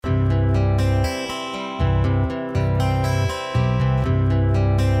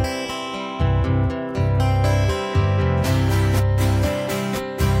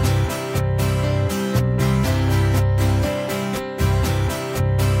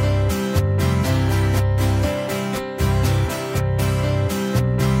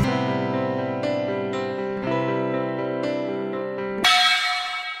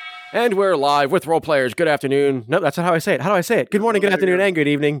And we're live with role players. Good afternoon. No, that's not how I say it. How do I say it? Good morning, good afternoon, and good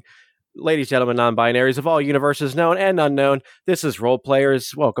evening. Ladies, gentlemen, non-binaries of all universes known and unknown. This is Role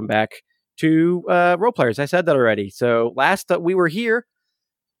Players. Welcome back to Role Players. I said that already. So last that we were here,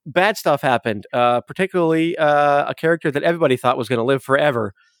 bad stuff happened. Particularly a character that everybody thought was going to live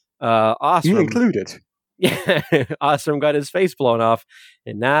forever. Osrom. You included. Yeah, Osrom got his face blown off,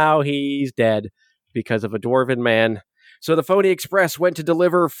 and now he's dead because of a dwarven man. So the Phony Express went to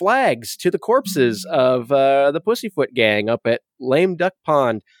deliver flags to the corpses of the Pussyfoot gang up at Lame Duck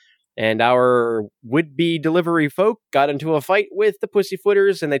Pond. And our would-be delivery folk got into a fight with the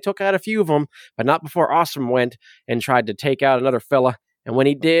Pussyfooters, and they took out a few of them, but not before Osrom went and tried to take out another fella. And when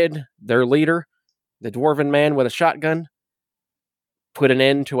he did, their leader, the dwarven man with a shotgun, put an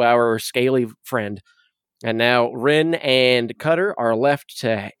end to our scaly friend. And now Rin and Cutter are left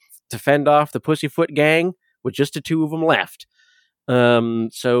to fend off the Pussyfoot gang, with just the two of them left.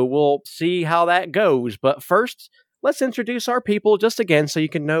 So we'll see how that goes. But first, let's introduce our people just again so you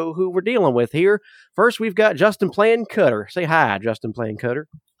can know who we're dealing with here. First, we've got Justin playing Cutter. Say hi, Justin playing Cutter.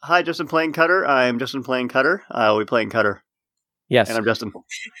 Hi, Justin playing Cutter. I'm Justin playing Cutter. I'll be playing Cutter. Yes. And I'm Justin.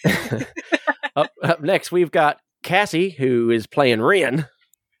 Up next, we've got Cassie, who is playing Rin.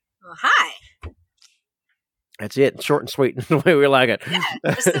 Well, hi. That's it. Short and sweet. The way we like it. Yeah,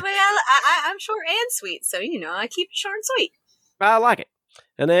 just the way I'm short and sweet, so I keep it short and sweet. I like it.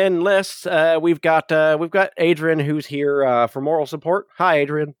 And then we've got Adrian, who's here for moral support. Hi,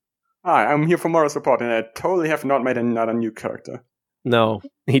 Adrian. Hi, I'm here for moral support, and I totally have not made another new character. No,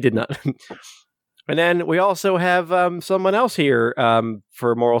 he did not. And then we also have someone else here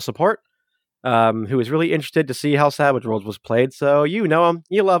for moral support, who is really interested to see how Savage Worlds was played. So you know him,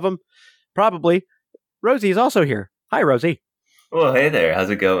 you love him, probably. Rosie is also here. Hi, Rosie. Well, hey there. How's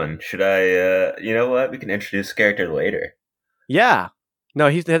it going? Should I, you know what? We can introduce the character later. Yeah. No,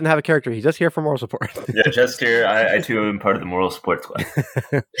 he doesn't have a character. He's just here for moral support. Yeah, just here. I too am part of the moral support squad.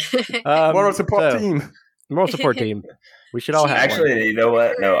 Moral support team. Moral support team. We should all have Actually, one. You know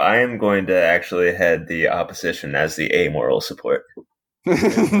what? No, I am going to actually head the opposition as the amoral support.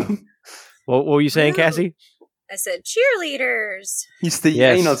 What were you saying, Cassie? I said cheerleaders. He's the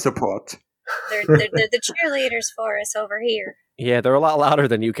anal support. They're the cheerleaders for us over here. Yeah, they're a lot louder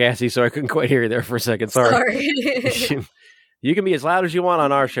than you, Cassie, so I couldn't quite hear you there for a second. Sorry. You can be as loud as you want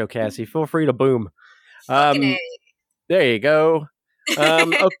on our show, Cassie. Feel free to boom. There you go.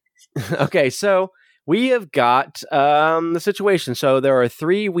 Okay, so we have got the situation. So there are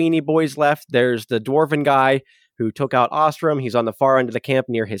 3 weenie boys left. There's the dwarven guy who took out Osrom. He's on the far end of the camp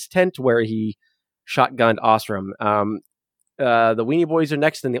near his tent where he shotgunned Osrom. The weenie boys are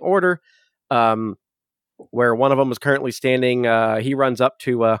next in the order. Where one of them is currently standing, he runs up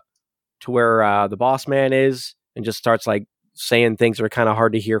to where the boss man is and just starts like saying things that are kind of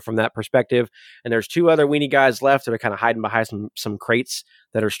hard to hear from that perspective. And there's 2 other weenie guys left that are kind of hiding behind some crates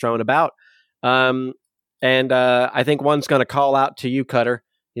that are strewn about. And I think one's going to call out to you, Cutter.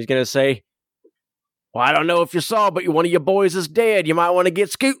 He's going to say, "Well, I don't know if you saw, but one of your boys is dead. You might want to get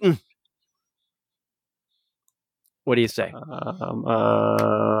scooting." What do you say?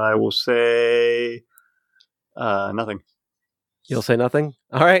 I will say nothing. You'll say nothing?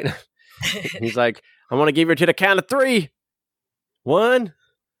 All right. He's like, "I want to give you to the count of 3. 1."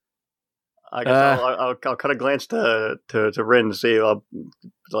 I guess I'll kind of glance to Rin to see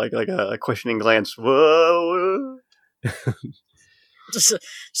like a questioning glance. Whoa.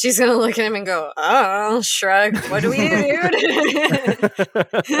 She's gonna look at him and go, "Oh," shrug. "What do we do, dude?"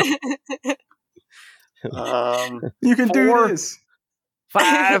 You can 4, do this.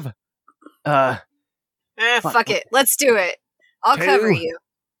 5. Fuck it. Let's do it. I'll 2. cover you.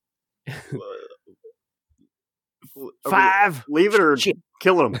 5. Leave it or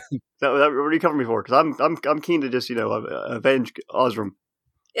kill him. What are you covering me for? Because I'm keen to just avenge Osrom.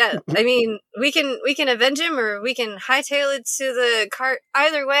 Yeah, I mean, we can avenge him, or we can hightail it to the cart.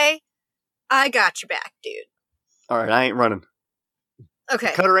 Either way, I got your back, dude. All right, I ain't running.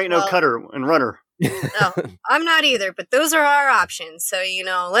 Okay. Cutter ain't no cutter and runner. No, I'm not either. But those are our options. So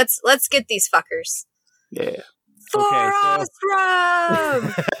let's get these fuckers. Yeah. For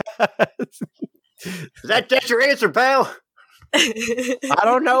Osrom! That's your answer, pal. I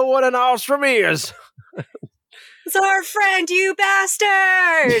don't know what an Osrom is. It's our friend, you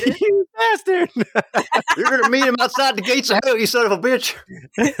bastard! You bastard! You're gonna meet him outside the gates of hell, you son of a bitch.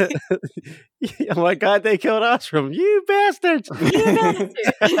 Oh my God, they killed Osrom. You bastards!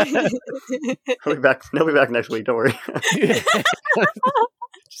 He'll be back next week, don't worry.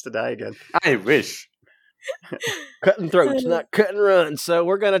 Just to die again. I wish. Cutting throats, not cutting runs. So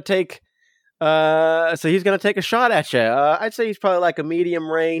we're going to take So he's going to take a shot at you. I'd say he's probably like a medium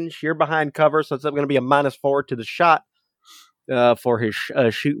range. You're behind cover, so it's going to be a -4 to the shot for his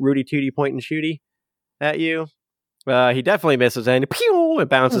shoot Rudy Tooty point and shooty at you. He definitely misses, and pew, it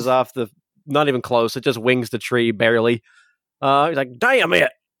bounces off the. Not even close. It just wings the tree barely. He's like, "Damn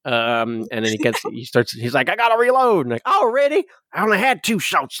it!" And then he's like, "I gotta reload." And like, "Already? I only had 2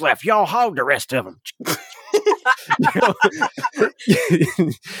 shots left. Y'all hog the rest of them."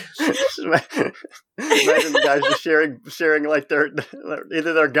 Imagine the guys just sharing like their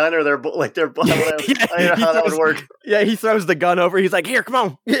either their gun or their like their. I don't know how that would work. Yeah, he throws the gun over. He's like, "Here, come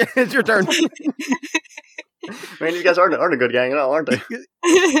on, it's your turn." Man, these guys aren't a good gang at all, aren't they?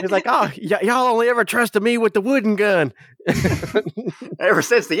 He's like, "Oh, y'all only ever trusted me with the wooden gun." Ever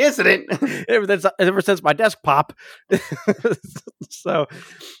since the incident. ever since my desk pop. So,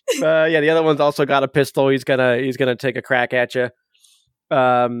 the other one's also got a pistol. He's gonna take a crack at you.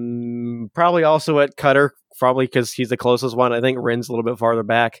 Probably also at Cutter, probably because he's the closest one. I think Rin's a little bit farther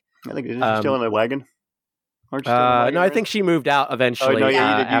back. I think he's still in the wagon. Aren't you still in the wagon, no, Rin? I think she moved out eventually. Oh, no,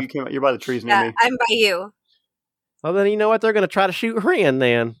 you came out. You're by the trees near me. I'm by you. Well, then you know what? They're going to try to shoot Rin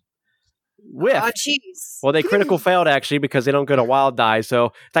then. Whiff. Oh, jeez. Well, they critical failed, actually, because they don't go to wild die. So,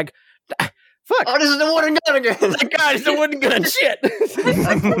 it's like, fuck. Oh, this is the wooden gun again. God, it's the wooden gun. Shit.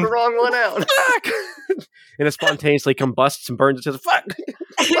 I pulled the wrong one out. Fuck. And it spontaneously combusts and burns. It says, fuck.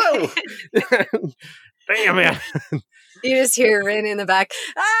 Whoa. Damn it. You just hear Rin in the back.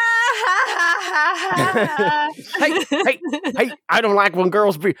 Hey, I don't like when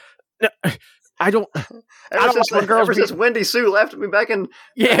girls be... No, I don't like when girls since Wendy Sue left me back in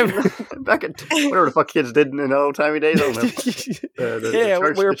back in whatever the fuck kids did in old timey days. I don't know.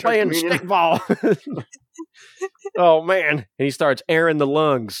 When we were playing stickball. Oh man! And he starts airing the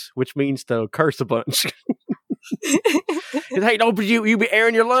lungs, which means to curse a bunch. Hey, don't you be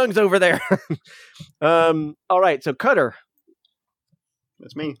airing your lungs over there. All right, so Cutter.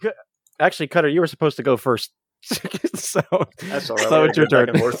 That's me. Actually, Cutter, you were supposed to go first. So that's all right. So it's your turn.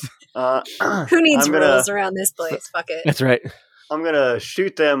 Who needs rules around this place? Fuck it. That's right. I'm gonna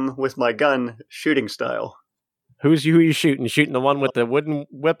shoot them with my gun, shooting style. Who are you shooting? Shooting the one with the wooden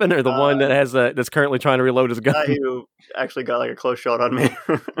weapon, or the one that has that's currently trying to reload his gun? Who actually got like a close shot on me.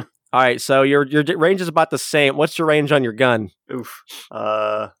 All right, so your range is about the same. What's your range on your gun? Oof.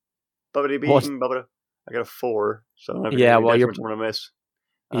 Bubbity bean, bubbada. I got a 4, so well, you're gonna miss.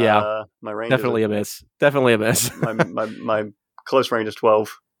 Yeah, my range definitely a miss. Definitely a miss. my close range is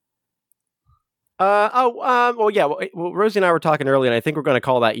 12. Rosie and I were talking earlier, and I think we're going to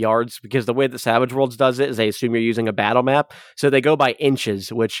call that yards because the way that Savage Worlds does it is they assume you're using a battle map, so they go by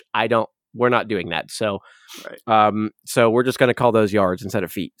inches, which we're not doing that. So, right. So we're just going to call those yards instead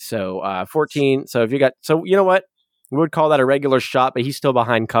of feet. So, 14. So if you got, so you know what, we would call that a regular shot, but he's still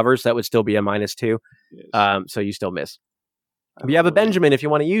behind cover, so that would still be a -2. Yes. So you still miss. You have a Benjamin if you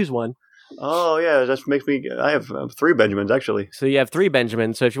want to use one. Oh, yeah, that makes me... I have 3 Benjamins, actually. So you have 3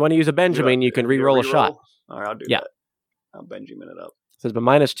 Benjamins. So if you want to use a Benjamin, you can re-roll a shot. All right, I'll do that. I'll Benjamin it up. So it's a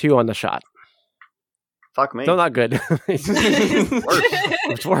 -2 on the shot. Fuck me. Still not good.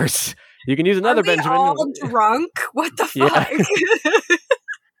 It's worse. You can use another Benjamin. All drunk? What the fuck? Yeah.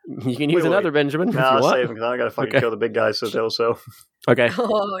 You can use another Benjamin if you want. I'll save him because I got to fucking kill the big guys still, so... Okay.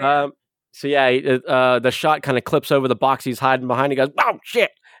 Oh, yeah. So yeah, the shot kind of clips over the box he's hiding behind. He goes, "Oh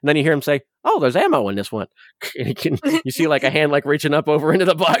shit!" And then you hear him say, "Oh, there's ammo in this one." And you see like a hand like reaching up over into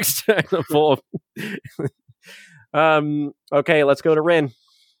the box, full of. Okay, let's go to Rin.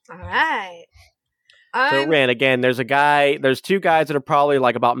 All right. So Rin again. There's 2 guys that are probably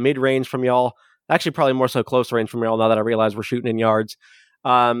like about mid range from y'all. Actually, probably more so close range from y'all. Now that I realize we're shooting in yards,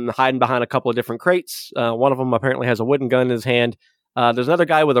 hiding behind a couple of different crates. One of them apparently has a wooden gun in his hand. There's another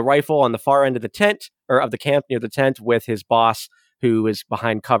guy with a rifle on the far end of the tent, or of the camp near the tent, with his boss, who is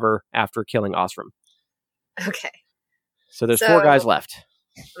behind cover after killing Osrom. Okay. So there's 4 guys left.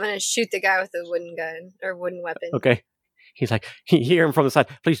 I'm going to shoot the guy with the wooden gun, or wooden weapon. Okay. He's like, you hear him from the side,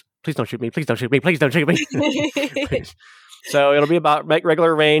 please don't shoot me, please don't shoot me, please don't shoot me. So it'll be about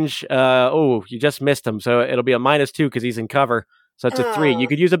regular range. You just missed him. So it'll be a -2 because he's in cover. So it's a 3. You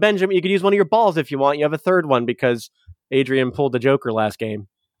could use a Benjamin. You could use one of your balls if you want. You have a third one because Adrian pulled the Joker last game.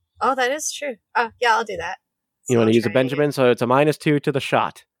 Oh, that is true. Oh, yeah, I'll do that. You want to use a Benjamin? So it's a -2 to the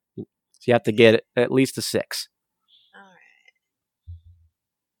shot. So you have to get at least a 6. All right.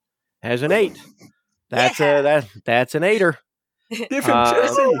 As an 8. That's an 8er. Different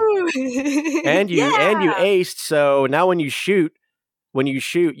Jesse. And you aced. So now when you shoot,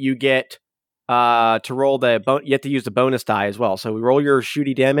 you get to roll you have to use the bonus die as well. So we roll your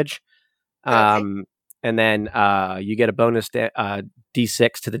shooty damage. Okay. and then you get a bonus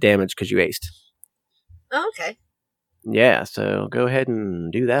D6 to the damage because you aced. Oh, okay. Yeah, so go ahead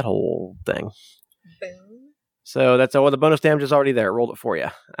and do that whole thing. Boom. So that's all. The bonus damage is already there. It rolled it for you.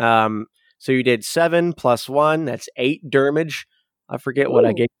 So you did 7 plus 1. That's 8 damage. I forget what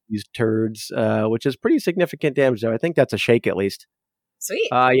I gave these turds, which is pretty significant damage, though. I think that's a shake at least. Sweet.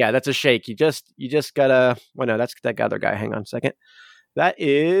 Yeah, that's a shake. You just gotta. Well, no, that's that other guy. Hang on a second. That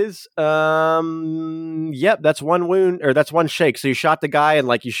is, yep, that's one wound, or that's one shake. So you shot the guy, and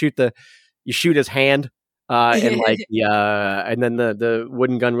like you shoot his hand. And like and then the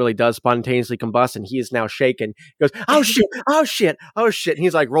wooden gun really does spontaneously combust, and he is now shaken. He goes, "Oh shit! Oh shit! Oh shit!" And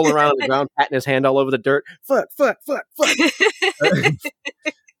he's like rolling around on the ground, patting his hand all over the dirt. Fuck!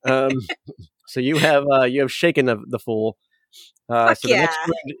 So you have shaken the fool. So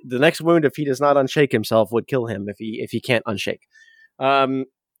the next wound, if he does not unshake himself, would kill him if he can't unshake.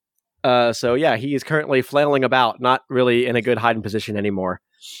 So yeah, he is currently flailing about, not really in a good hiding position anymore.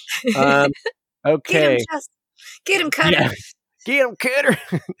 Okay. Get him, Cutter. Yeah. Get him, Cutter.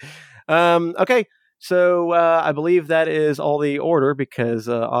 Okay. So I believe that is all the order because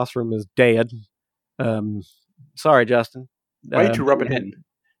Osrom is dead. Sorry, Justin. Way to rub it in.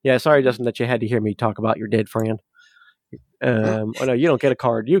 Yeah, sorry, Justin, that you had to hear me talk about your dead friend. Oh no, you don't get a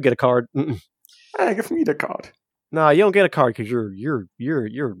card. You get a card. Give me the card. No, you don't get a card because you're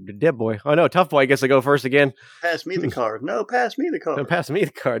the dead boy. Oh no, tough boy gets to go first again. Pass me the card. No, pass me the card. No, pass me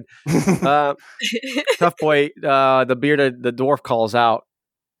the card. Tough boy, the bearded the dwarf calls out,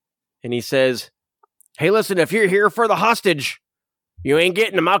 and he says, "Hey, listen, if you're here for the hostage, you ain't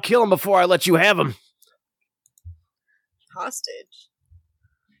getting him. I'll kill him before I let you have him." Hostage.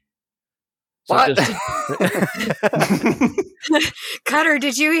 So What? Cutter,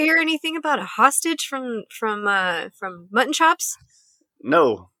 did you hear anything about a hostage from Mutton Chops?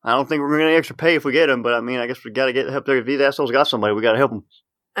 No, I don't think we're going to extra pay if we get him. But I mean, I guess we got to get help. If these assholes got somebody, we got to help them.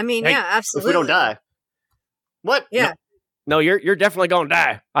 I mean, Hey, yeah, absolutely. If we don't die, what? Yeah. No, you're definitely gonna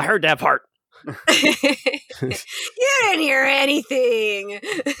die. I heard that part. You didn't hear anything.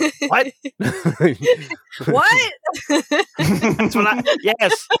 What? What?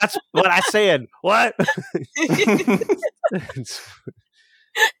 Yes, that's what I said. What?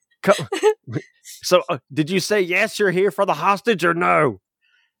 So, did you say yes? You're here for the hostage, or no?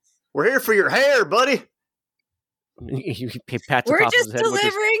 We're here for your hair, buddy. He pats We're across just his head with his-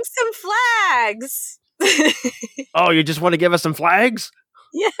 delivering some flags. Oh, you just want to give us some flags?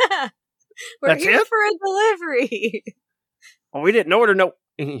 Yeah. We're That's here it? for a delivery. Oh, we didn't order no.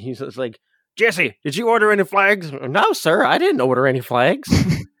 He's just like, Jesse, did you order any flags? No, sir, I didn't order any flags.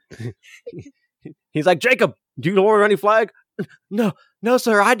 He's like, Jacob, did you order any flag? No,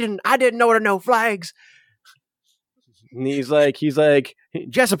 sir, I didn't order no flags. And he's like,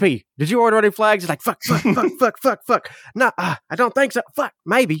 Jessipe, did you order any flags? He's like, fuck. No, I don't think so. Fuck,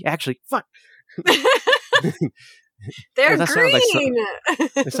 maybe actually, fuck. They're that green.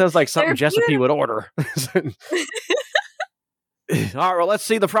 It sounds like something Jessipe would order. All right, well, let's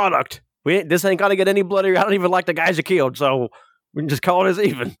see the product. This ain't gonna get any bloodier. I don't even like the guys you killed, so we can just call it as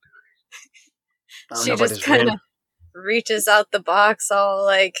even. She just kind of reaches out the box all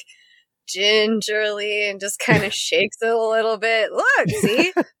like gingerly and just kind of shakes it a little bit. Look,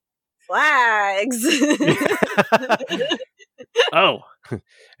 see? Flags. Oh. And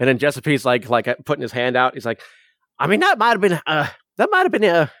then Jessipe's like putting his hand out. He's like, I mean, that might have been I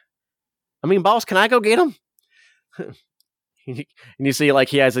mean, boss, can I go get him? And you see, like,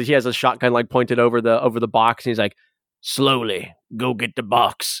 he has a shotgun like pointed over the box, and he's like, slowly go get the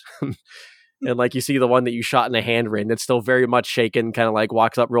box. And like you see the one that you shot in the hand ring that's still very much shaken, kind of like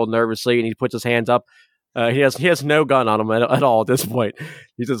walks up real nervously, and he puts his hands up. He has no gun on him at all at this point.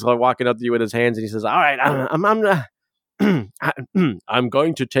 He's just like walking up to you with his hands, and he says, "All right, I'm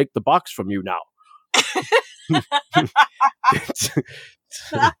going to take the box from you now."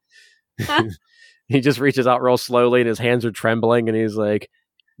 He just reaches out real slowly, and his hands are trembling, and he's like,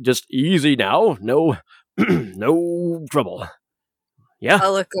 "Just easy now, no trouble." Yeah.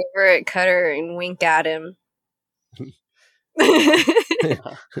 I'll look over at Cutter and wink at him. I'm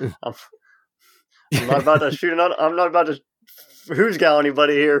not about to shoot another. I'm not about to who's gal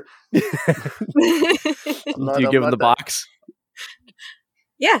anybody here. Do you give him the box?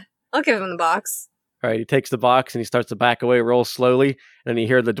 Yeah, I'll give him the box. All right, he takes the box and he starts to back away real slowly. And then you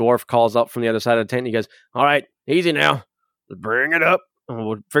hear the dwarf calls up from the other side of the tent. And he goes, "All right, easy now. Bring it up. And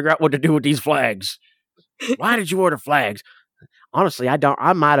we'll figure out what to do with these flags." "Why did you order flags?" "Honestly, I don't.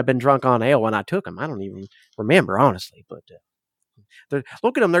 I might have been drunk on ale when I took them. I don't even remember, honestly. But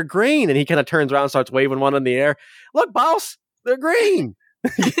look at them. They're green." And he kind of turns around and starts waving one in the air. "Look, boss, they're green.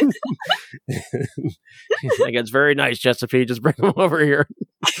 He's like, it's very nice, Chesapeake. Just bring him over here.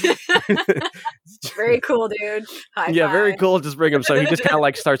 Very cool, dude. High yeah, five. very cool. Just bring him. So he just kind of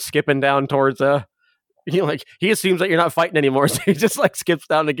like starts skipping down towards he assumes that you're not fighting anymore, so he just like skips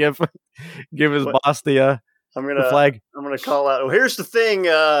down to give his boss the flag. I'm gonna call out. Oh, here's the thing,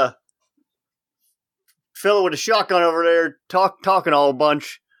 fellow with a shotgun over there, talking all a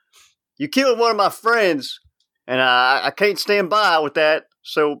bunch. You killed one of my friends, and I can't stand by with that.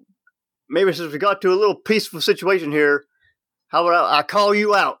 So maybe since we got to a little peaceful situation here, how about I call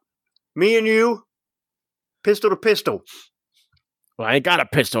you out? Me and you, pistol to pistol. Well, I ain't got a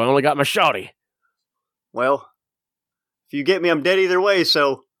pistol. I only got my shotty. Well, if you get me, I'm dead either way.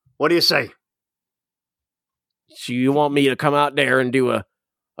 So what do you say? So you want me to come out there and do a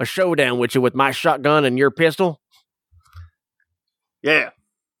showdown with you with my shotgun and your pistol? Yeah.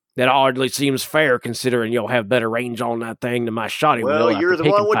 That hardly seems fair, considering you'll have better range on that thing than my shotty. Well, you're the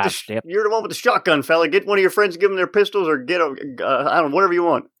one with the shotgun, fella. Get one of your friends, give them their pistols, or get I don't know, whatever you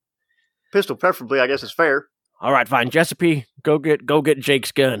want. Pistol, preferably. I guess is fair. All right, fine, Giuseppe. Go get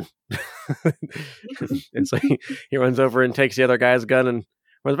Jake's gun. And so he runs over and takes the other guy's gun and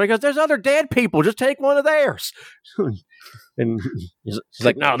runs back. Goes, there's other dead people. Just take one of theirs. And he's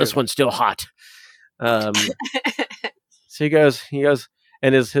like, no, this one's still hot. So he goes.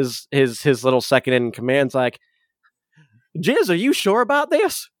 And his little second in command's like, Jiz, are you sure about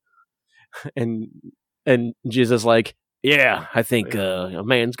this? And Jiz is like, yeah, I think a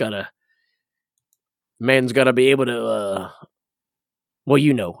man's gotta be able to well,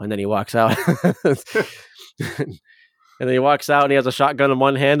 you know. And then he walks out. And then he walks out and he has a shotgun in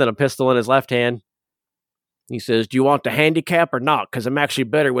one hand and a pistol in his left hand. He says, do you want the handicap or not? Because I'm actually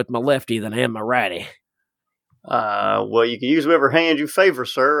better with my lefty than I am my righty. Well, you can use whatever hand you favor,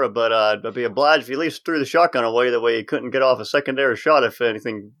 sir, but I'd be obliged if you at least threw the shotgun away. That way you couldn't get off a secondary shot if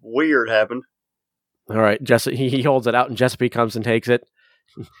anything weird happened. All right, he holds it out, and Giuseppe comes and takes it.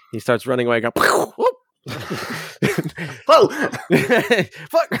 He starts running away. Go, whoop! Whoa!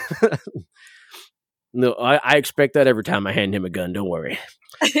 Fuck! No, I expect that every time I hand him a gun. Don't worry.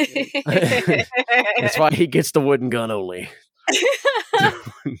 That's why he gets the wooden gun only.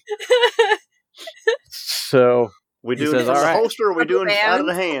 So we doing it in the holster, or we doing it out of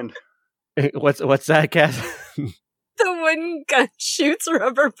the hand? What's that, Cass? The wooden gun shoots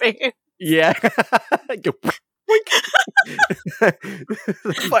rubber band. Yeah.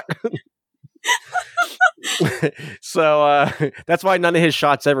 So that's why none of his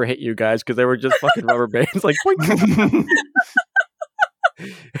shots ever hit you guys, because they were just fucking rubber bands. Like,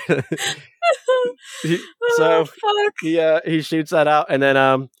 so he shoots that out, and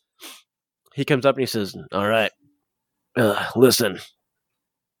then he comes up and he says, all right, listen,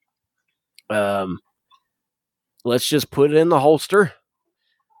 let's just put it in the holster.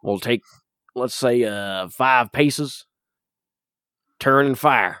 We'll take, let's say, 5 paces, turn and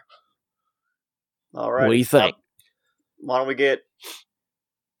fire. All right. What do you think? Why don't we get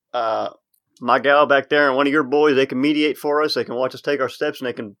my gal back there and one of your boys? They can mediate for us. They can watch us take our steps,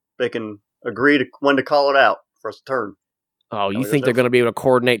 and they can agree to when to call it out for us to turn. Oh, you think they're going to be able to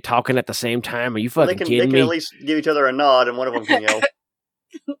coordinate talking at the same time? Are you fucking kidding me? They can at least give each other a nod, and one of them can yell.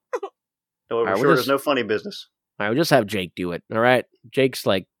 We're sure there's no funny business. All right, we'll just have Jake do it. All right? Jake's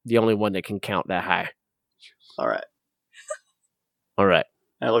like the only one that can count that high. All right. All right.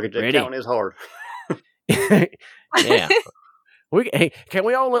 Now look at Jake. Counting is hard. Yeah. Can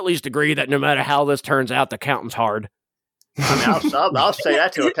we all at least agree that no matter how this turns out, the counting's hard? I mean, I'll say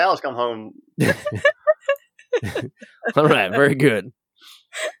that till the cows come home. All right, very good.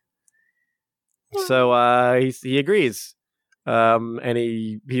 So he agrees, and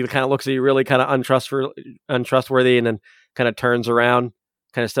he kind of looks at you really kind of untrustworthy, and then kind of turns around,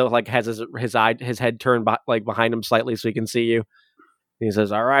 kind of still like has his head turned like behind him slightly so he can see you. And he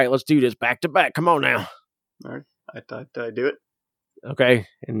says, "All right, let's do this back to back. Come on now." All right, I do it. Okay,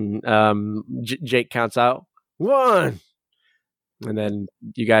 and Jake counts out 1. And then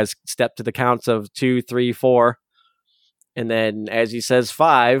you guys step to the counts of 2, 3, 4. And then as he says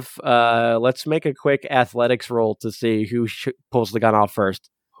 5, let's make a quick athletics roll to see who pulls the gun off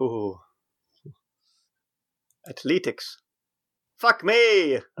first. Ooh. Athletics. Fuck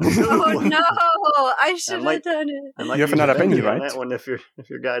me! Oh no! I should have done it. You have another penny, right? On that one, if your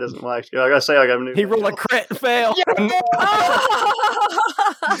guy doesn't like, I gotta say, I got a new. He rolled a crit fail. Yeah, no.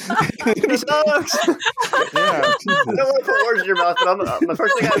 He sucks. Yeah, I don't want to put words in your mouth, but the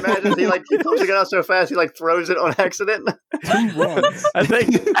first thing I imagine is he pulls the gun out so fast he throws it on accident. 2 runs.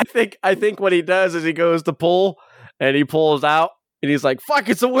 I think what he does is he goes to pull and he pulls out and he's like, "Fuck!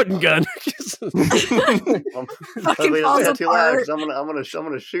 It's a wooden gun." Fucking falls apart. I'm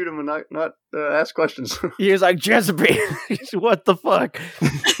gonna shoot him and not ask questions. He was like, Jezebel, what the fuck?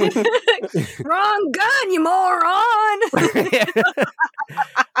 Wrong gun, you moron!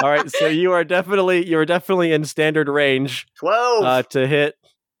 All right, so you are definitely in standard range. 12 to hit.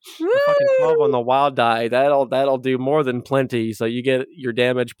 Fucking 12 on the wild die. That'll do more than plenty. So you get your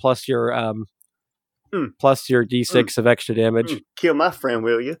damage plus your d6 of extra damage. Kill my friend,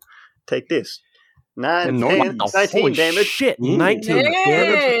 will you? Take this. 19 damage. Shit, 19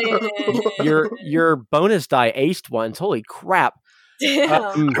 damage. Your bonus die aced ones. Holy crap.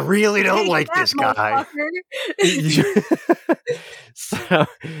 Damn. I really don't like this guy. So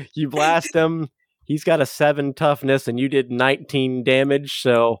you blast him. He's got a 7 toughness, and you did 19 damage.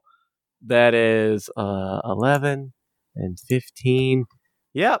 So that is 11 and 15.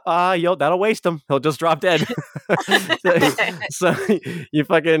 Yep, that'll waste him. He'll just drop dead. so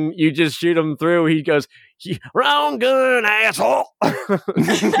you just shoot him through. He goes, wrong gun, asshole. I'm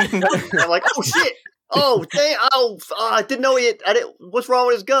like, oh shit. Oh, dang. Oh, I didn't know what's wrong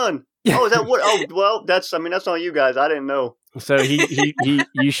with his gun? Oh, is that what? Oh, well, that's on you guys. I didn't know. So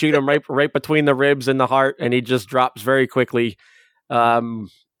you shoot him right between the ribs and the heart, and he just drops very quickly, in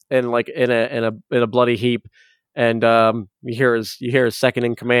a bloody heap. And you hear his second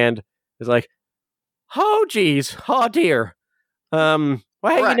in command is like, oh geez, oh dear. Well,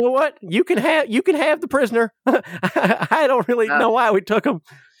 hey, right. You know what? You can have the prisoner. I don't really know why we took him.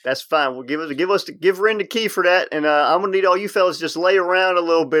 That's fine. We'll give Ren the key for that, and I'm gonna need all you fellas just lay around a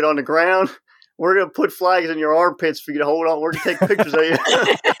little bit on the ground. We're gonna put flags in your armpits for you to hold on. We're gonna take pictures of you.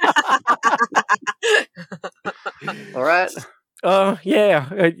 All right.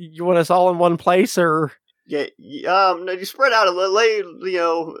 Yeah. You want us all in one place, or? Yeah. No, you spread out a little,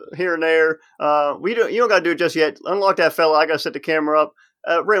 here and there. You don't gotta do it just yet. Unlock that fella. I gotta set the camera up.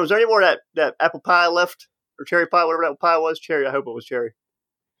 Ren, was there any more of that apple pie left, or cherry pie, whatever that pie was? Cherry. I hope it was cherry.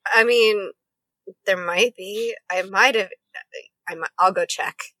 I mean, there might be. I'll go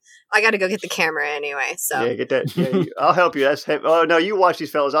check. I got to go get the camera anyway. So yeah, get that. Yeah, I'll help you. That's oh no, you watch these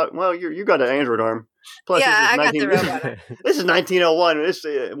fellas. You got an Android arm. Plus, yeah, I got the robot. This is 1901. This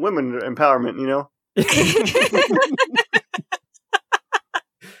is women empowerment. You know.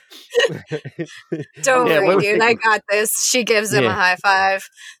 Don't worry, dude. I got this. She gives him a high five.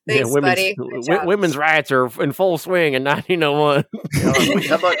 Thanks, buddy. Women's rights are in full swing in 1901.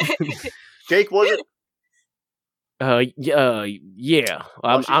 How about Jake? Was it? Yeah.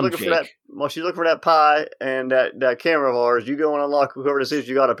 I'm Jake. While she's looking for that pie and that camera of ours, you go and unlock whoever this is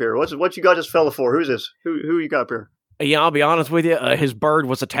you got up here. What you got this fella for? Who's this? Who you got up here? Yeah, I'll be honest with you. His bird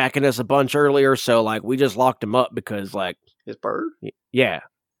was attacking us a bunch earlier, so we just locked him up because his bird. Yeah,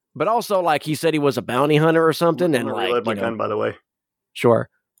 but also he said he was a bounty hunter or something, and reload my gun, by the way. Sure.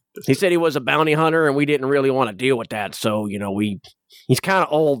 He said he was a bounty hunter, and we didn't really want to deal with that. So he's kind of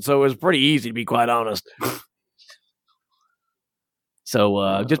old, so it was pretty easy to be quite honest.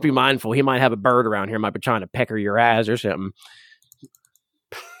 So just be mindful. He might have a bird around here. Might be trying to pecker your ass or something.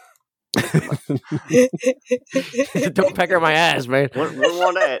 Don't pecker my ass, man. We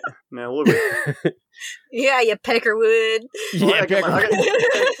want that. No, would we? Yeah, you pecker would. Yeah, I gotta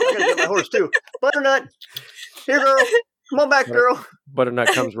get my horse too. Butternut, here, girl. Come on back, girl.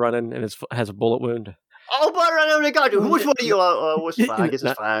 Butternut comes running and has a bullet wound. Oh, Butternut, I only got you. Which one of you? What's fine? I guess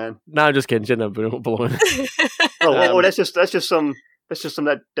it's fine. No, I'm just kidding. She didn't have a bullet wound. Oh, that's just some. That's just some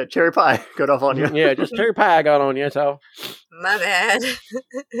that cherry pie got off on you. Yeah, just cherry pie got on you. So my bad.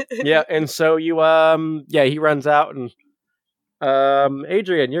 Yeah, and so you he runs out, and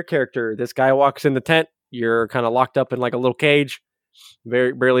Adrian, your character, this guy walks in the tent. You're kind of locked up in a little cage,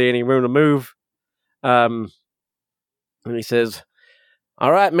 barely any room to move. And he says,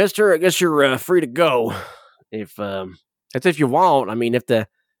 "All right, mister, I guess you're free to go. If you want. I mean, if the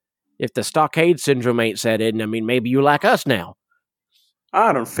stockade syndrome ain't set in, I mean, maybe you like us now."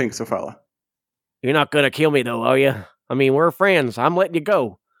 I don't think so, fella. You're not gonna kill me, though, are you? I mean, we're friends. I'm letting you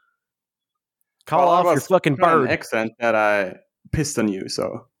go. Call off your fucking bird. An accent that I pissed on you,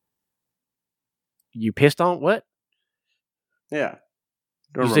 so. You pissed on what? Yeah.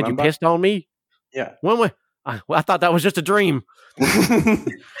 You said you pissed on me? Yeah. When I thought that was just a dream.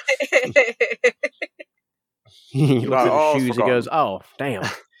 He looks at his shoes. He goes, "Oh, damn."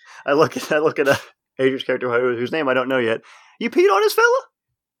 I look at Adrian's character, whose name I don't know yet. You peed on this fella?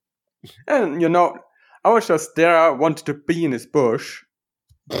 And I was just there. I wanted to be in his bush,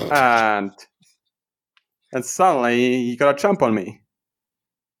 and suddenly he got a jump on me.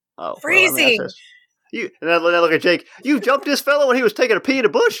 Oh, freezing! Well, and I look at Jake. You jumped this fella when he was taking a pee in a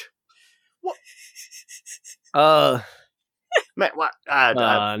bush? What? Man, what?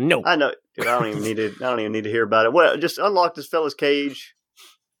 No. I know. Dude, I don't even need to hear about it. Well, just unlock this fella's cage.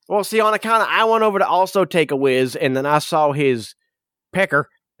 Well, see, on account of I went over to also take a whiz, and then I saw his pecker,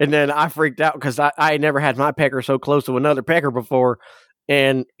 and then I freaked out because I never had my pecker so close to another pecker before,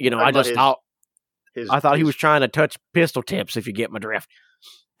 and I just thought he was trying to touch pistol tips. If you get my drift.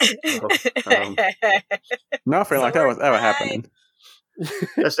 Nothing like that was ever happening.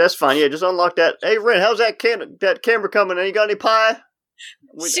 That's fine. Yeah, just unlock that. Hey, Ren, how's that camera coming? You got any pie?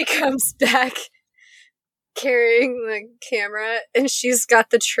 She comes back carrying the camera, and she's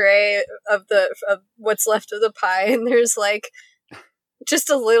got the tray of what's left of the pie, and there's like just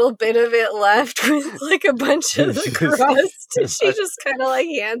a little bit of it left with like a bunch of the crust. And she just kind of like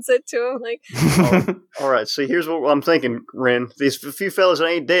hands it to him, like. All right. See, here's what I'm thinking, Ren. These few fellas that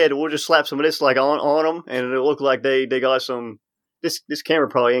ain't dead, we'll just slap some of this like on them, and it'll look like they got some. This camera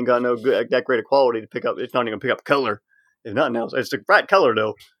probably ain't got that great a quality to pick up. It's not even gonna pick up color, if nothing else. It's the bright color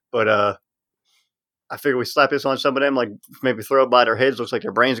though. But I figure we slap this on some of them, like maybe throw it by their heads. Looks like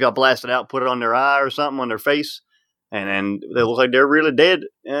their brains got blasted out. Put it on their eye or something on their face, and then they look like they're really dead.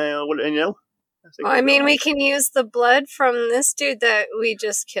 I mean, we can use the blood from this dude that we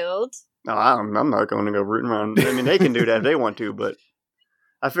just killed. No, I'm not going to go rooting around. I mean, they can do that if they want to, but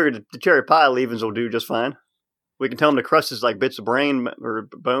I figured the cherry pie leavings will do just fine. We can tell them the crust is like bits of brain or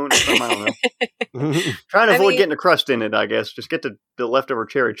bone or something. I don't know. Trying to avoid getting the crust in it, I guess. Just get the leftover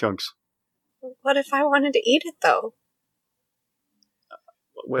cherry chunks. What if I wanted to eat it, though?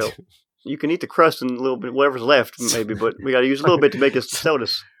 Well, you can eat the crust and a little bit, whatever's left, maybe, but we got to use a little bit to make us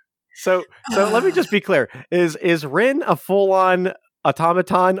sodas. So let me just be clear. Is Rin a full-on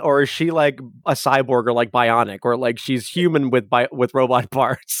automaton, or is she like a cyborg or like bionic, or like she's human with robot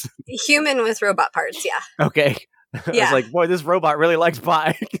parts? Human with robot parts, yeah. Okay. Yeah. I was like, boy, this robot really likes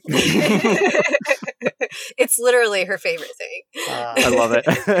pie. It's literally her favorite thing. I love it.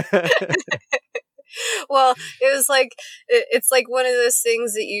 Well, it's like one of those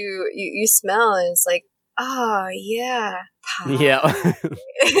things that you smell and it's like, oh yeah, pie. Yeah.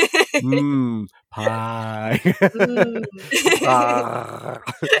 Pie.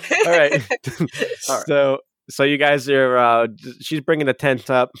 All right. So you guys are. She's bringing the tent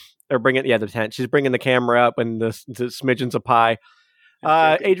up, or the tent. She's bringing the camera up and the smidgens of pie.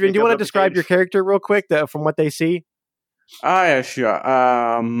 Adrian, do you want to describe your character real quick from what they see? Yeah, sure.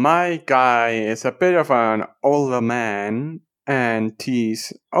 My guy is a bit of an older man, and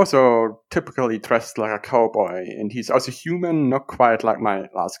he's also typically dressed like a cowboy, and he's also human, not quite like my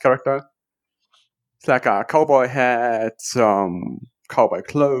last character. It's like a cowboy hat, some cowboy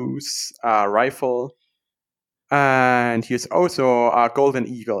clothes, a rifle, and he's also a golden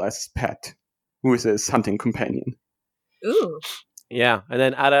eagle as his pet, who is his hunting companion. Ooh. Yeah, and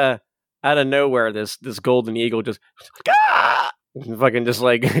then out of nowhere, this golden eagle just fucking just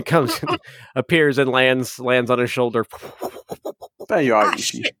like comes, appears and lands on his shoulder. There you are,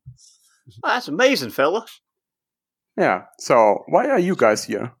 Ishi. Oh, that's amazing, fella. Yeah. So why are you guys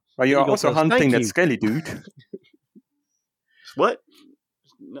here? Are you Eagle also says, hunting "Thank that you." scaly dude? What?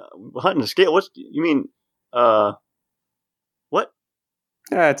 No, hunting the scale? What you mean? What?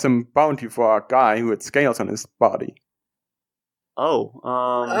 Yeah, it's some bounty for a guy who had scales on his body.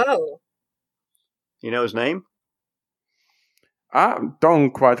 Oh. You know his name? I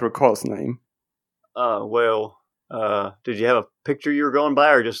don't quite recall his name. Well, did you have a picture you were going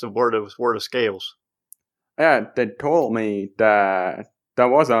by, or just a word of scales? Yeah, they told me that there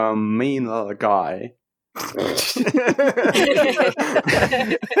was a mean little guy.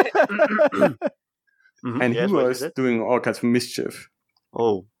 And he was doing all kinds of mischief.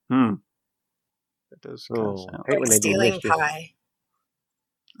 Oh, that does sound. Hate when they do stealing mischief. pie.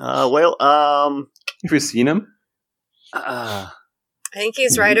 Have you seen him? I think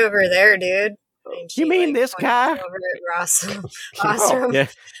he's right over there, dude. You mean this guy? Over at Osrom. Osrom.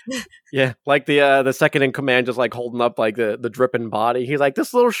 Yeah. Like the second in command, just like holding up like the dripping body. He's like,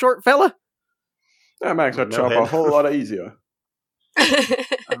 this little short fella. That makes our job a whole lot easier. I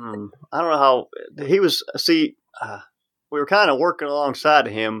don't know how he was. See, we were kind of working alongside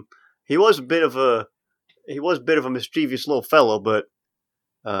of him. He was a bit of a mischievous little fellow, but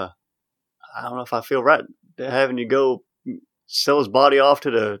I don't know if I feel right having you go sell his body off to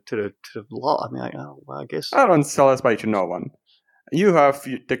the law. I mean, I guess I don't sell his body to no one. You have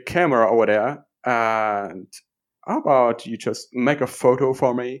the camera over there, and how about you just make a photo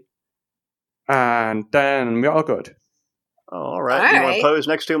for me, and then we're all good. All right. You want to pose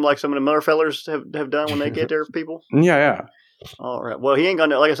next to him like some of the Miller fellers have done when they get their people? Yeah. All right. Well, he ain't got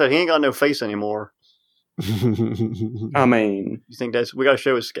no, like I said, he ain't got no face anymore. I mean, you think we got to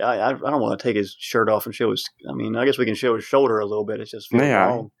show his? I don't want to take his shirt off and show his. I mean, I guess we can show his shoulder a little bit. It's just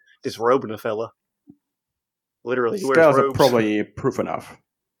wrong. Disrobing the fella. Literally, he wears scales robes. are probably proof enough.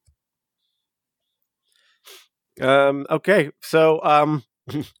 Okay, so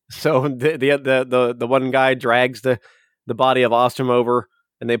so the one guy drags the body of Osrom over,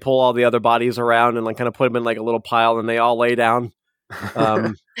 and they pull all the other bodies around and like kind of put them in like a little pile, and they all lay down.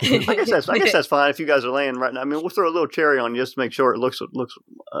 I guess that's fine if you guys are laying right now. I mean, we'll throw a little cherry on you just to make sure it looks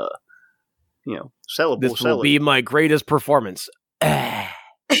sellable. This will be my greatest performance. Hey,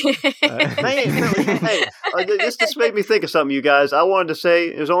 this made me think of something, you guys. I wanted to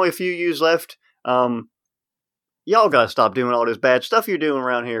say there's only a few yous left. Y'all gotta stop doing all this bad stuff you're doing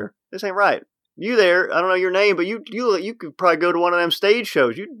around here. This ain't right. You there? I don't know your name, but you could probably go to one of them stage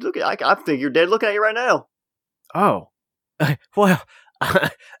shows. You look at. I think you're dead looking at you right now. Oh, well, I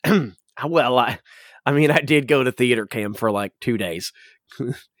mean, I did go to theater camp for like 2 days.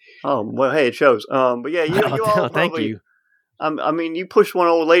 Oh well, hey, it shows. But yeah, you all thank you. I mean, you pushed one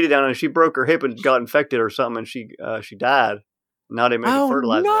old lady down and she broke her hip and got infected or something, and she died. Now they make a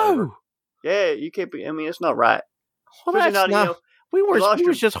fertilizer. Oh no! Yeah, you can't be. I mean, it's not right. Well, that's not. We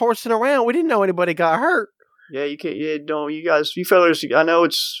was just horsing around. We didn't know anybody got hurt. Yeah, you can't. Yeah, don't you guys? You fellas. I know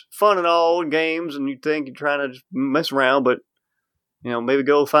it's fun and all and games, and you think you're trying to just mess around, but maybe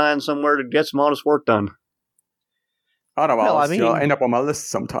go find somewhere to get some honest work done. Otherwise, you'll end up on my list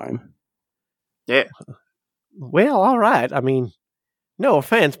sometime. Yeah. Well, all right. I mean, no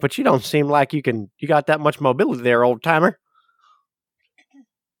offense, but you don't seem like you got that much mobility there, old timer.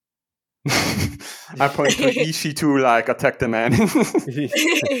 I point to Ishii to like attack the man.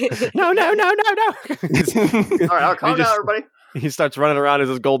 No. All right, calm down, everybody. He starts running around as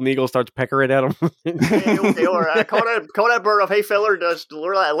his golden eagle starts peckering at him. Okay, all right. Call that bird off. Hey, feller, just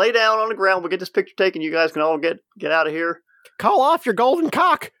lay down on the ground. We'll get this picture taken. You guys can all get out of here. Call off your golden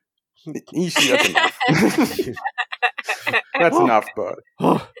cock. Ishii, that's enough. That's enough, bud.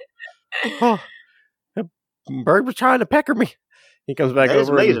 The bird was trying to pecker me. He comes back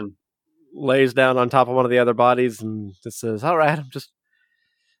over and lays down on top of one of the other bodies and just says, "All right,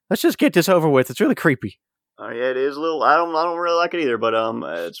 let's just get this over with. It's really creepy." Oh yeah, it is a little. I don't really like it either, but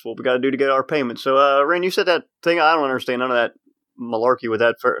it's what we got to do to get our payment. So, Ren, you said that thing. I don't understand none of that malarkey with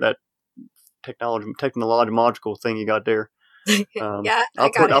that technological thing you got there. Yeah,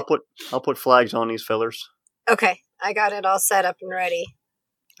 I'll put flags on these fellers. Okay, I got it all set up and ready.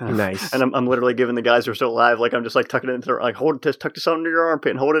 Nice. And I'm literally giving the guys who are still alive, like I'm just like tucking it into their, like tuck this under your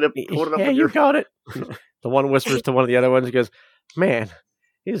armpit and hold it up. Yeah, you got it. The one whispers to one of the other ones. He goes, "Man,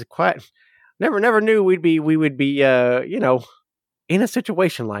 he's quite. Never knew we would be in a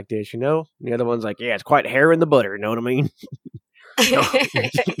situation like this. And the other one's like, yeah, it's quite hair in the butter. You know what I mean?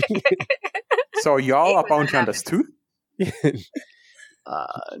 So y'all are bounty hunters too?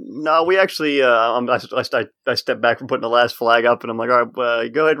 No, we actually. I stepped back from putting the last flag up, and I'm like, all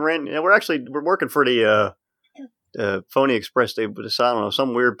right, go ahead and rent. We're working for the Phony Express. I don't know,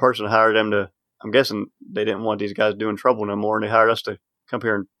 some weird person hired them to. I'm guessing they didn't want these guys doing trouble no more, and they hired us to come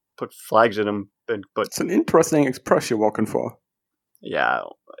here and put flags in them. But it's an interesting express you're working for. Yeah,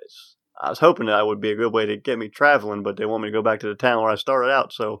 I was hoping that would be a good way to get me traveling, but they want me to go back to the town where I started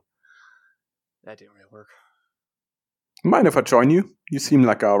out, so that didn't really work. Mind if I join you? You seem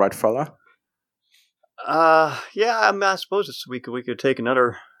like a alright fella. Yeah, I mean, I suppose we could take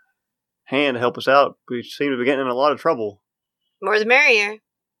another hand to help us out. We seem to be getting in a lot of trouble. More the merrier.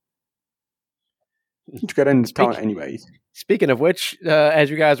 You get into town anyways. Speaking of which, as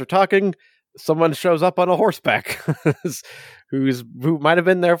you guys were talking, someone shows up on a horseback who might have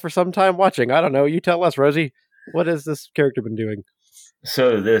been there for some time watching. I don't know. You tell us, Rosie. What has this character been doing?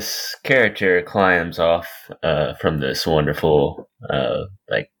 So this character climbs off from this wonderful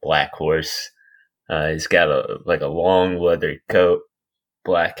black horse. He's got a long leather coat,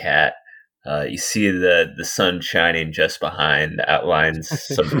 black hat. You see the sun shining just behind, outlines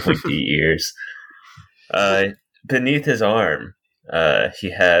some pointy ears. Beneath his arm,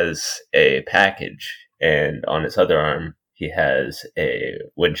 he has a package, and on his other arm, he has a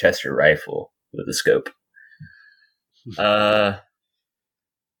Winchester rifle with a scope.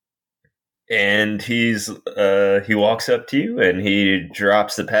 And he walks up to you and he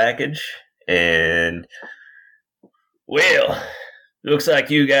drops the package and, well, looks like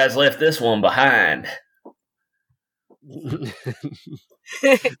you guys left this one behind. Well,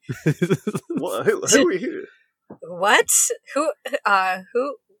 who are you? What? Who?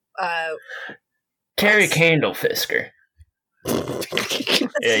 Terry Candlefisker.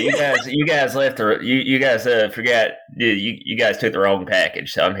 Yeah, you guys left you guys forgot you guys took the wrong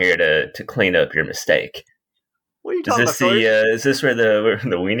package, so I'm here to clean up your mistake. What are you talking about? Is this where the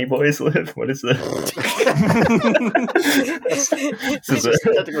Weenie Boys live? What is this? This is a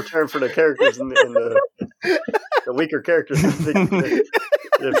technical term for the characters in the weaker characters. The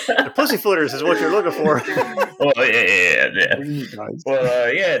pussyfooters is what you're looking for. Well, yeah. Well,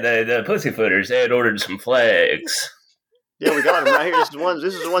 the pussyfooters, they had ordered some flags. Yeah, we got them right here.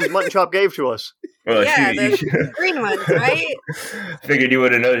 This is the ones Mutton Chop gave to us. Well, yeah, the green ones, right? Figured you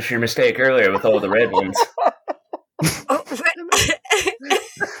would have noticed your mistake earlier with all the red ones. Oh,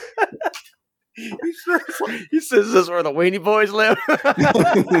 he says this is where the Weenie Boys live. That's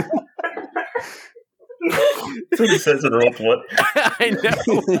what he says in Roll20. I know.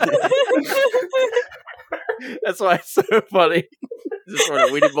 That's why it's so funny. This is where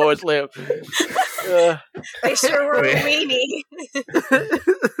the Weenie Boys live. They sure were a weenie.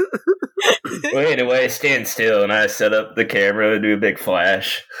 Well, anyway, stand still, and I set up the camera and do a big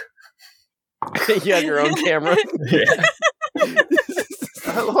flash. You have your own camera? Yeah.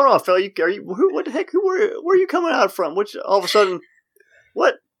 Hold on, fella. What the heck? Where are you coming out from? Which all of a sudden,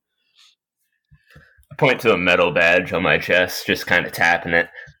 what? I point to a metal badge on my chest, just kind of tapping it.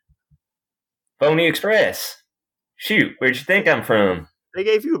 Phony Express. Shoot, where'd you think I'm from? They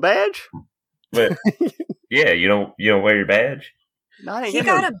gave you a badge? But yeah, you don't wear your badge? No, I ain't He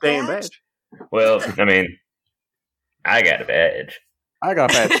got got no a damn badge? badge. Well, I mean, I got a badge. I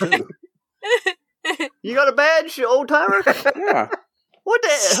got a badge too. You got a badge, you old timer? Yeah. What the?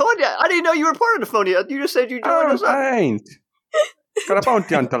 I didn't know you were part of the Phony. You just said you joined us up. I ain't. Got a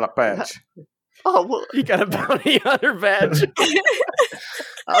bounty hunter badge. Oh, well. You got a bounty hunter badge.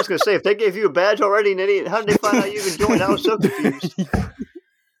 I was going to say, if they gave you a badge already, how did they find out you even joined? I was so confused.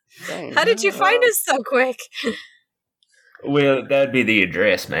 Dang. How did you find us so quick? Well, that'd be the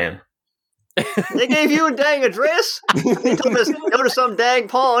address, ma'am. They gave you a dang address? They told us, go to some dang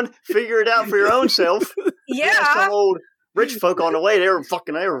pond, figure it out for your own self. Yeah. Some old rich folk on the way, they were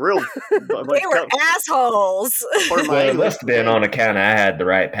real. They were assholes. Well, it must have been on account I had the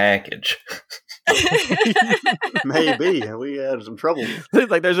right package. Maybe. We had some trouble.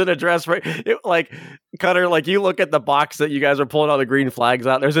 Like there's an address right like Cutter, like you look at the box that you guys are pulling all the green flags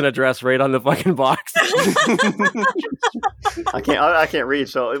out, there's an address right on the fucking box. I can't read,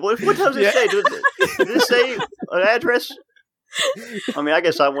 so what does it say? Does it say an address? I mean, I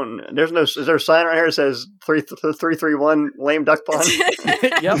guess I wouldn't. Is there a sign right here that says 331 Lame Duck Pond?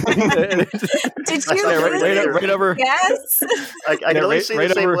 Yep. Did you right over? Yes. I can only see the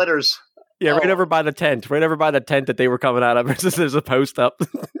same letters. Yeah, right over by the tent. Right over by the tent that they were coming out of. There's a post up.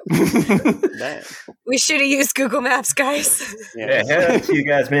 We should have used Google Maps, guys. Yeah, how else you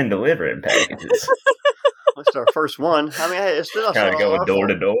guys been delivering packages? That's our first one. I mean, it's still kind of going door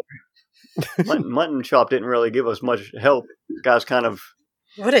to door. Mutton Chop didn't really give us much help. The guy's kind of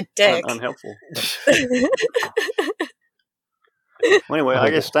what a dick. Unhelpful. Well, anyway,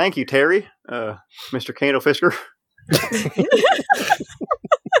 I guess thank you, Terry, Mr. Candle Fisker.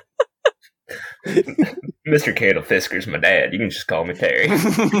 Mr. Candle Fisker's my dad. You can just call me Terry. All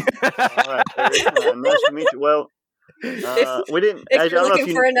right, Terry. Nice to meet you. Well, we didn't. If you're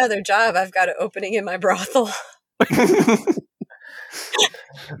looking for another job, I've got an opening in my brothel.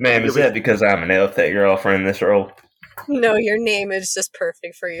 Ma'am, is that because I'm an elf that you're offering this role? No, your name is just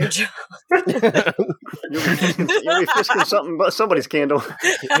perfect for your job. You'll be fisking something but somebody's candle.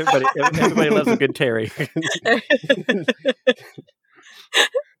 Everybody loves a good Terry.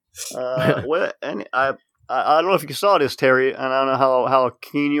 Well, and I don't know if you saw this, Terry, and I don't know how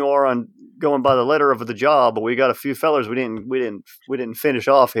keen you are on going by the letter of the job, but we got a few fellers we didn't finish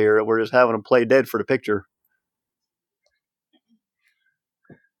off here. We're just having them play dead for the picture.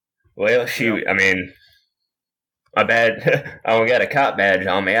 Well, shoot, I mean, my bad. I only got a cop badge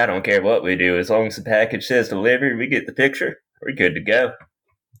on me. I don't care what we do. As long as the package says delivered, we get the picture, we're good to go.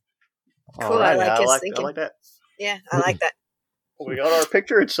 Cool, right, I like that. Yeah, I like that. We got our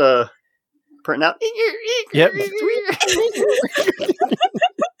picture. It's printing out. Yep.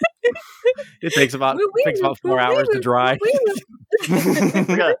 It takes about 4 hours to dry. we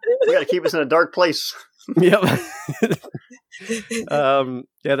gotta keep us in a dark place. Yep.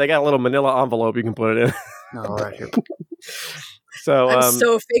 Yeah, they got a little manila envelope you can put it in. All right, here. So I'm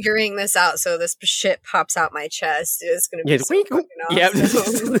still figuring this out. So this shit pops out my chest. It's gonna be so fucking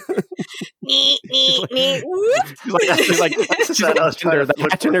awesome. The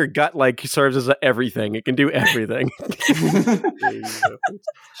hatch in her gut like serves as everything. It can do everything.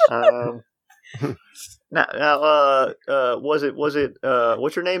 Now, was it? What's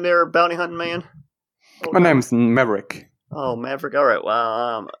your name there, bounty hunting man? My name's Maverick. Oh, Maverick. All right.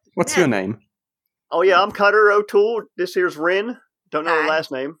 Well, what's your name? Oh yeah, I'm Cutter O'Toole. This here's Ren. Don't know the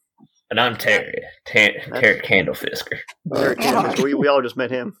last name. And I'm Terry. Candlefisker. We all just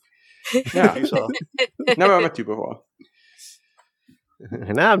met him. Yeah, you saw. Never met you before.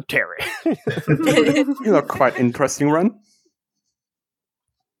 And I'm Terry. You look quite interesting, Ren.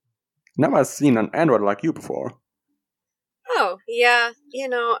 Never seen an android like you before. Oh, yeah.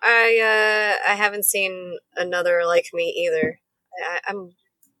 I haven't seen another like me either. I'm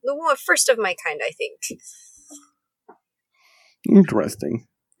the first of my kind, I think. Interesting.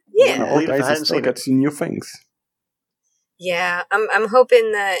 Yeah. Old guys still get to see new things. Yeah, I'm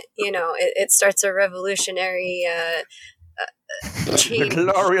hoping that, it starts a revolutionary change.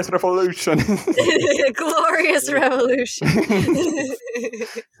 The glorious revolution. Glorious revolution.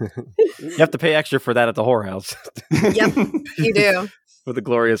 You have to pay extra for that at the whorehouse. Yep, you do. For the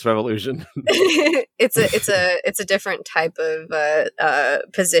glorious revolution. It's a different type of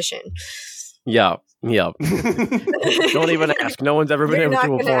position. Yeah. Don't even ask. No one's ever been able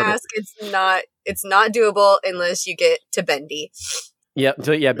to afford ask. It. It's not doable unless you get to Bendy. Yeah,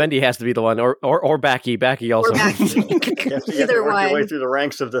 so Bendy has to be the one, or Backy. Backy also. You have to work your way through the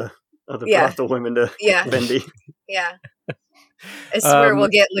ranks of the brothel women to Bendy. Yeah, I swear we'll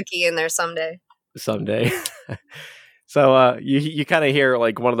get Licky in there someday. Someday. So you kind of hear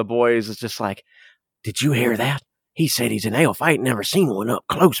like one of the boys is just like, "Did you hear that? He said he's an elf. I ain't never seen one up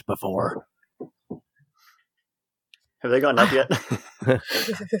close before." Have they gotten up yet?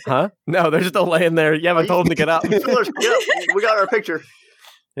 Huh? No, they're still laying there. You haven't told them to get up. Get up. We got our picture.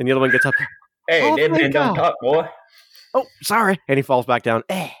 And the other one gets up. Hey, dead man don't talk, boy. Oh, sorry. And he falls back down.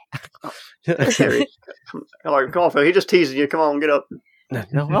 Terry, come on, Phil. He just teasing you. Come on, get up.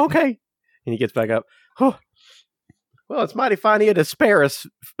 No, okay. And he gets back up. Oh. Well, it's mighty fine of you to spare us,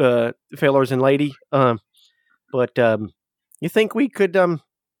 fellows and lady. But you think we could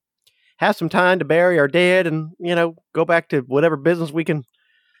have some time to bury our dead and, go back to whatever business we can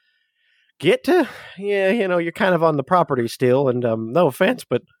get to? Yeah, you're kind of on the property still, and no offense,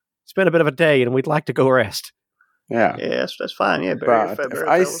 but it's been a bit of a day, and we'd like to go rest. Yeah. Yes, that's fine. Yeah, but if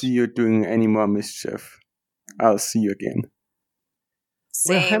I see you doing any more mischief, I'll see you again.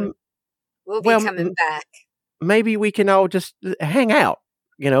 Same. We'll be coming back. Maybe we can all just hang out,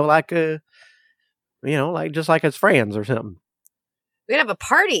 like just like as friends or something. We could have a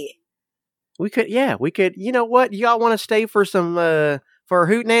party. We could. You know what? Y'all want to stay for some for a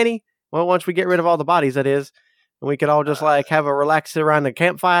hootenanny? Well, once we get rid of all the bodies, that is, and we could all just like have a relax around the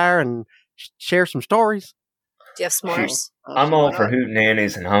campfire and share some stories. Do you have s'mores? I'm all for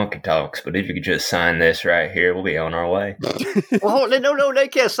hootenannies and honky tonks, but if you could just sign this right here, we'll be on our way. Well, no, they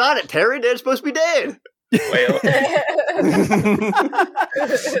can't sign it, Terry. They're supposed to be dead. Well,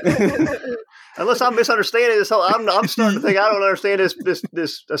 unless I'm misunderstanding this whole, I'm starting to think I don't understand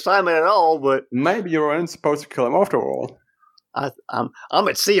this assignment at all. But maybe you weren't supposed to kill him after all. I'm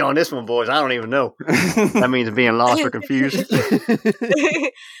at sea on this one, boys. I don't even know. That means being lost or confused.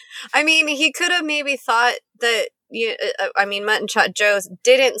 I mean, he could have maybe thought that Mutt and Chot Joe's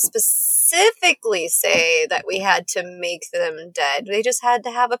didn't specifically say that we had to make them dead. They just had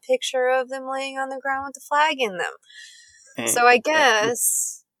to have a picture of them laying on the ground with the flag in them. So I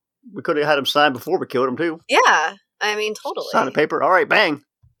guess we could have had them signed before we killed them too. Yeah, I mean, totally. Sign the paper. All right, bang.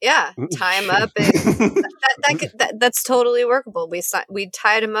 Yeah, tie him up. And that's totally workable. We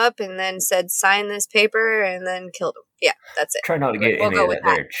tied him up and then said, sign this paper, and then killed him. Yeah, that's it. Try not to get any of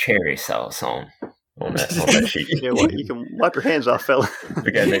that cherry sauce on that sheet. Yeah, well, you can wipe your hands off, fella.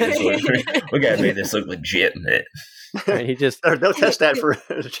 We gotta make this look legit, man. And he just they'll test that for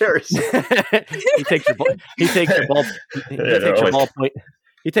the cherries. He takes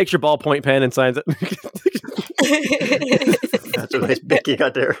your ballpoint pen and signs it. That's a nice bic you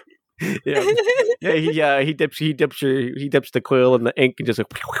got there. Yeah. He dips the quill in the ink and just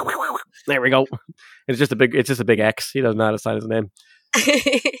there we go. It's just a big X. He doesn't know how to sign his name.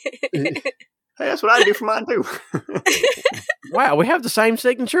 Hey, that's what I do for mine too. Wow, we have the same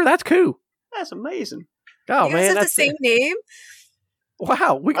signature. That's cool. That's amazing. Oh you man, have that's the same name.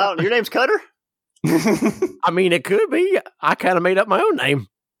 Wow, your name's Cutter. I mean, it could be. I kind of made up my own name.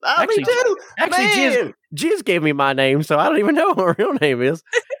 Me too. Actually, Jiz gave me my name, so I don't even know what my real name is.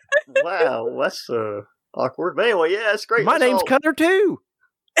 Wow, that's awkward. But anyway, yeah, that's great. My name's Cutter too.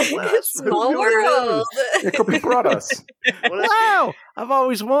 Wow, Small world. It could be brothers. Wow, I've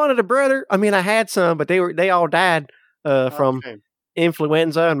always wanted a brother. I mean, I had some, but they all died from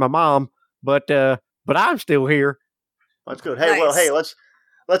influenza and my mom. But I'm still here. That's good. Hey, nice.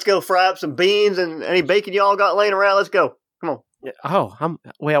 Let's go fry up some beans and any bacon y'all got laying around. Let's go. Come on. Oh,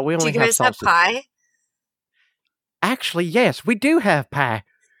 we only have Do you guys have pie? Actually, yes, we do have pie.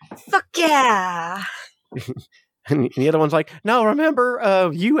 Fuck yeah. And the other one's like, no, remember,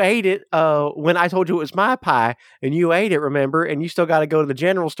 you ate it when I told you it was my pie, and you ate it, remember? And you still got to go to the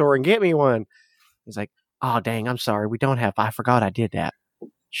general store and get me one. He's like, oh, dang, I'm sorry. We don't have, I forgot I did that.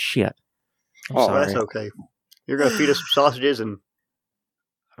 Shit. Sorry. That's okay. You're going to feed us some sausages and...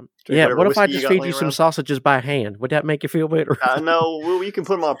 Yeah, what if I just feed you some sausages by hand? Would that make you feel better? No, well, you can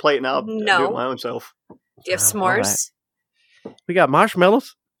put them on a plate and I'll do it my own self. Do you have s'mores? Right. We got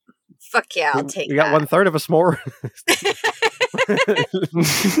marshmallows. Fuck yeah, I'll take We got 1/3 of a s'more.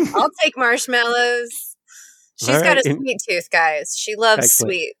 I'll take marshmallows. She's got a sweet tooth, guys. She loves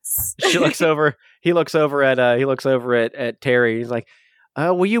sweets. He looks over at Terry. He's like,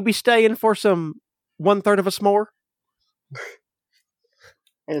 will you be staying for some 1/3 of a s'more?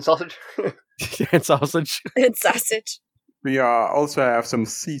 And sausage. And sausage. And sausage. We also have some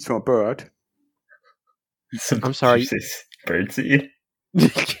seeds from a bird. I'm sorry. Bird seed?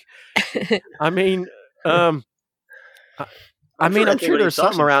 I mean, I'm sure there's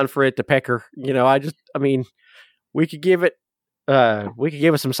something around for it to pecker. You know, we could give it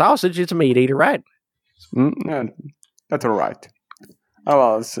some sausage. It's a meat eater, right? Yeah, that's all right. Oh,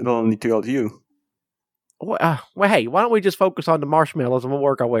 well, it'll need to go to you. Well, hey, why don't we just focus on the marshmallows and we'll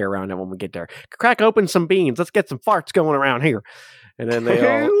work our way around it when we get there. Crack open some beans. Let's get some farts going around here. And then they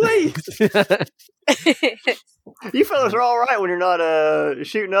all... You fellas are all right when you're not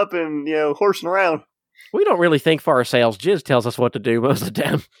shooting up and, horsing around. We don't really think for ourselves. Jiz tells us what to do most of the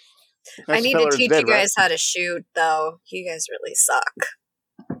time. I need to teach you guys how to shoot, though. You guys really suck.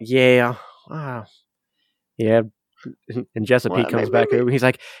 Yeah. Yeah. And Giuseppe comes back over. He's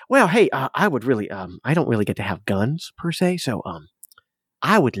like, well, hey, I would really, I don't really get to have guns per se. So,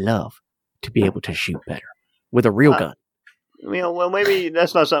 I would love to be able to shoot better with a real gun. Well, maybe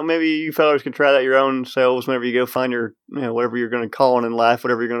that's not something. Maybe you fellas can try that your own selves whenever you go find your, whatever you're going to call on in life,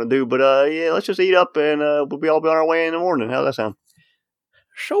 whatever you're going to do. But, let's just eat up and we'll all be on our way in the morning. How's that sound?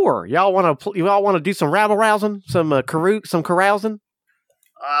 Sure. Y'all want to do some rabble rousing, some carousing?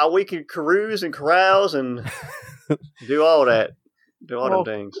 We could carouse and carouse and do all that. Do all them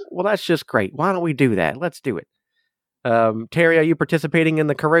things. Well, that's just great. Why don't we do that? Let's do it. Terry, are you participating in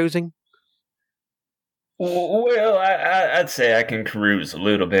the carousing? Well, I'd say I can carouse a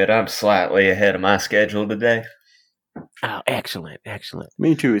little bit. I'm slightly ahead of my schedule today. Oh, excellent.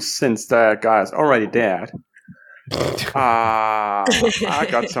 Me too, since that guy's already dead. I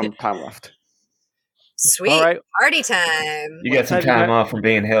got some time left. Sweet. All right. Party time. You got some time off from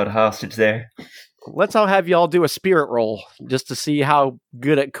being held hostage there? Let's all have y'all do a spirit roll just to see how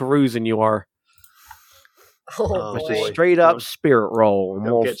good at carousing you are. Just a straight up spirit roll, and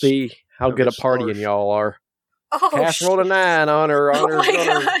we'll see how good a partying y'all are. Cash rolled a 9 on her. Oh my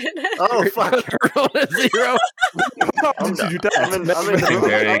god! Oh fuck! Rolled a 0. I'm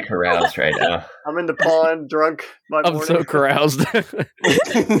very caroused right now. I'm in the pond, drunk. I'm so caroused.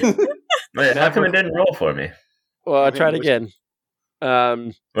 Man, how come it didn't roll for me? Well, I tried again.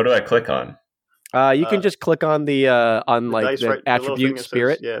 What do I click on? You can just click on the attribute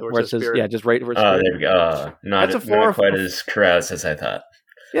spirit, where it says spirit. Just right where it's spirit. There we go. Not quite as caroused as I thought.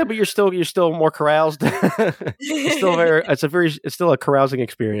 Yeah, but you're still more caroused. It's still a carousing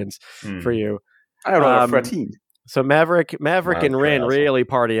experience for you. I don't know, 13. So Maverick and Ren really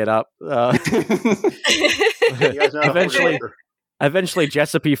party it up. Eventually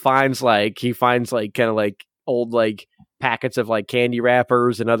Giuseppe finds kind of like old like packets of like candy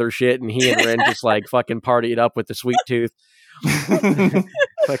wrappers and other shit, and he and Ren just like fucking party it up with the sweet tooth.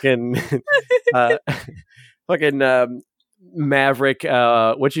 fucking Maverick.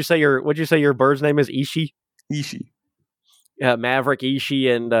 What'd you say your bird's name is? Ishi. Maverick, Ishi,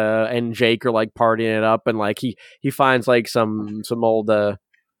 and Jake are like partying it up, and like he finds like some old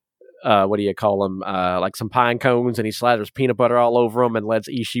what do you call them? Like some pine cones, and he slathers peanut butter all over them and lets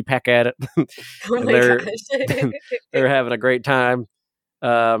Ishi peck at it. They're having a great time.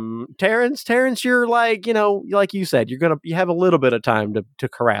 Terrence, you're like, like you said, you have a little bit of time to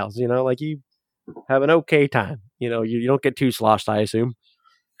carouse, like you have an okay time. You don't get too sloshed, I assume.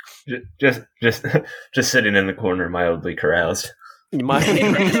 Just sitting in the corner, mildly caroused. You might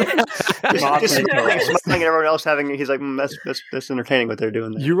just smiling at everyone else having. He's like, that's entertaining what they're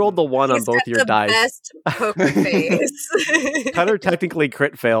doing there. You rolled the 1 on both your dice. Best poker face. Hunter technically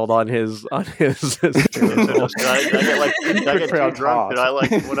crit failed on his. I get too drunk.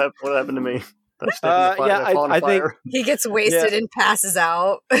 What happened to me? I think he gets wasted and passes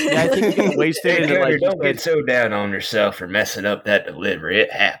out. Yeah, I think he gets wasted. Hey, don't get so down on yourself for messing up that delivery.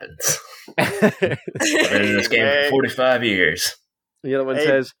 It happens. I've been in this game for 45 years. The other one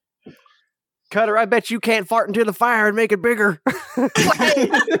says, Cutter, I bet you can't fart into the fire and make it bigger.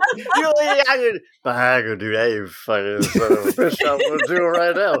 I can do that, you fucking son of a bitch. I'm going to do it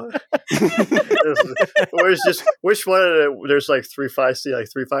right now. Which one of the, there's like 3 fires, see,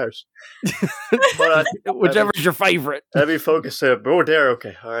 like 3 fires. Whichever's your favorite. Heavy focus there. Oh, there,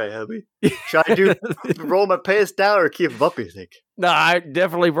 okay. All right, Heavy. Should I roll my pants down or keep them up, you think? No, I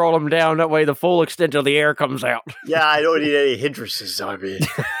definitely roll them down. That way the full extent of the air comes out. Yeah, I don't need any hindrances on me.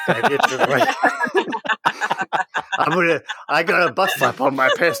 I get to right. I got a butt flap on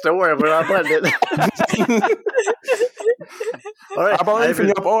my pants. Don't worry, but I'm letting it. All right, I'm on for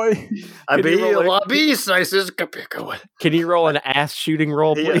you, boy. I be a lobby sizes. Can you roll an ass shooting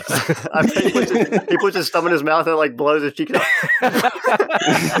roll, please? He puts his thumb in his mouth and like blows his cheek out.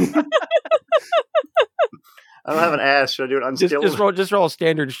 I don't have an ass. Should I do it unskilled? Just roll a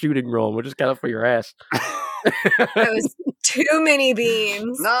standard shooting roll. We'll just got it for your ass. That was too many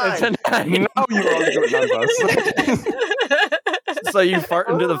beans. 9. No, you only do it 9 bucks. So you fart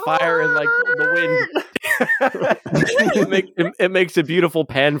into the fire and like the wind. it makes a beautiful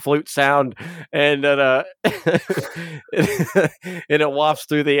pan flute sound, and then and it wafts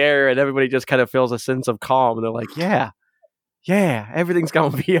through the air, and everybody just kind of feels a sense of calm. And they're like, yeah, everything's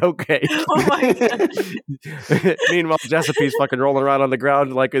gonna be okay. Oh my God. Meanwhile, Giuseppe's fucking rolling around on the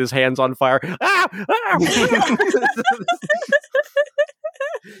ground like with his hands on fire.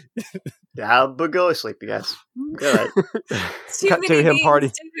 Yeah, but go to sleep, you guys. All right. Cut to him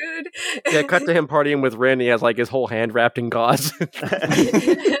partying. Yeah, cut to him partying with Ren. He has like his whole hand wrapped in gauze. Do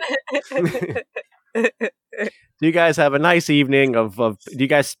you guys have a nice evening? Do you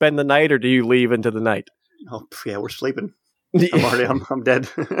guys spend the night or do you leave into the night? Oh yeah, we're sleeping. I'm dead.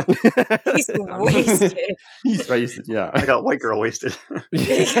 He's wasted. He's wasted, yeah. I got white girl wasted.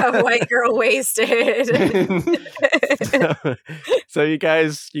 He got white girl wasted. So you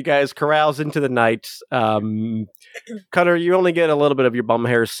guys carouse into the night. Cutter, you only get a little bit of your bum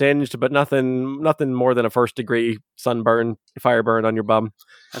hair singed, but nothing more than a 1st degree sunburn, fire burn on your bum.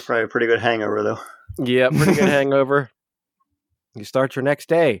 That's probably a pretty good hangover, though. Yeah, pretty good hangover. You start your next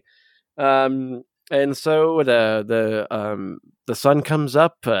day. And so the sun comes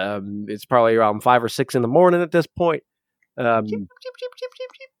up. It's probably around 5 or 6 in the morning at this point. The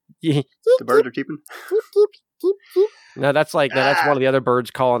birds are cheaping. No, that's one of the other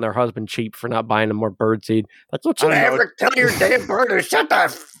birds calling their husband cheap for not buying them more bird seed. That's what you have to tell your damn bird to shut the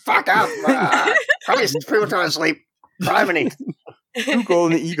fuck up. Christ, people trying to sleep. Bimini. 2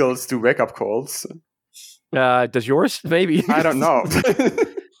 golden eagles do wake-up calls. Does yours? Maybe. I don't know.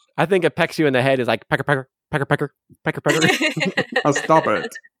 I think it pecks you in the head. Is like pecker, pecker, pecker, pecker, pecker, pecker. I'll stop it.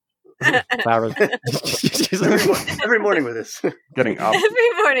 Every morning with this. Getting up. Every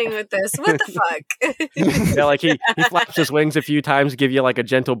morning with this. What the fuck? Yeah, like he flaps his wings a few times, give you like a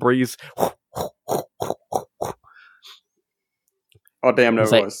gentle breeze. Oh damn! No,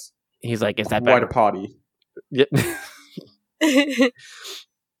 he's like, is that better? What a party! Yeah.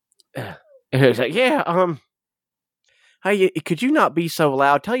 He's like, yeah. Hey, could you not be so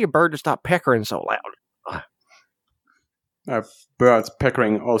loud? Tell your bird to stop peckering so loud. Bird's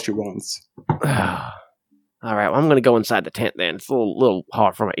peckering all she wants. All right, well, I'm going to go inside the tent then. It's a little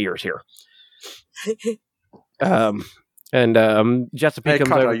hard for my ears here. Giuseppe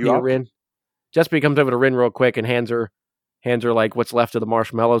comes over to Rin. Giuseppe comes over to Rin real quick and hands her like what's left of the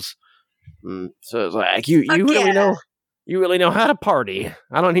marshmallows. So it's like, you really know how to party.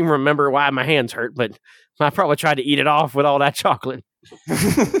 I don't even remember why my hands hurt, but I probably tried to eat it off with all that chocolate.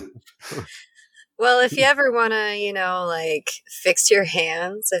 Well, if you ever want to, like fix your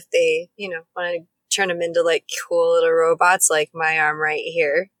hands, if they, want to turn them into like cool little robots, like my arm right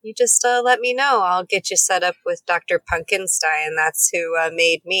here, you just let me know. I'll get you set up with Dr. Punkenstein. That's who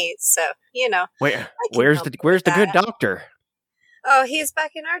made me. So, where's the good doctor? Oh, he's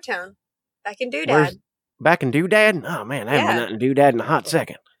back in our town. Back in Doodad. Back in Doodad? Oh man, I haven't been in Doodad in a hot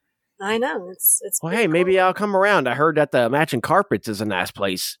second. I know. It's well, hey, maybe I'll come around. I heard that the Matching Carpets is a nice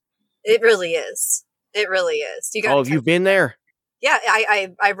place. It really is. It really is. You've been there? Yeah,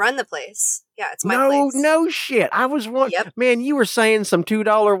 I run the place. Yeah, it's my place. No shit. I was man, you were saying some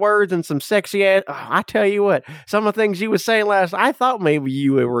 $2 words and some sexy ass. Oh, I tell you what, some of the things you were saying last, I thought maybe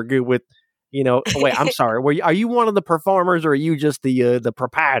you were good with, wait, I'm sorry. Are you one of the performers or are you just the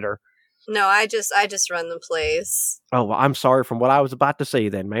proprietor? No, I just run the place. Oh, well, I'm sorry from what I was about to say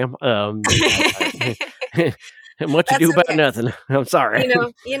then, ma'am. What you do about nothing. I'm sorry.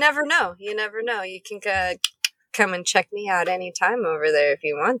 You never know. You never know. You can come and check me out anytime over there if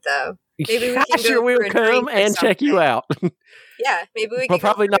you want, though. Maybe we can sure we'll come and check you out. Yeah, maybe we can. Well,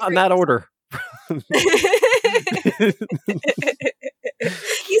 probably not in that order.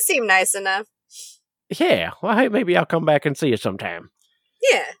 You seem nice enough. Yeah, well, hey, maybe I'll come back and see you sometime.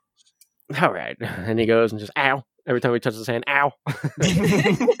 Yeah. All right. And he goes and just, ow. Every time he touches his hand, ow. Stop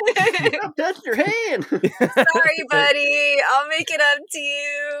touching your hand. Sorry, buddy. I'll make it up to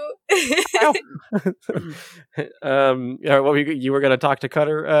you. What you were going to talk to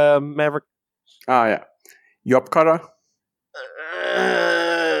Cutter, Maverick? Yeah. Yup, Cutter?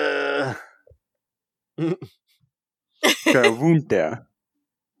 You got a wound there.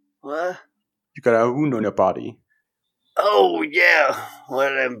 What? You got a wound on your body. Oh, yeah.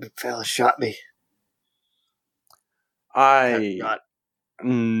 One of them fellas shot me. I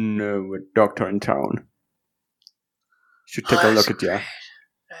know a doctor in town. Should take a look at you.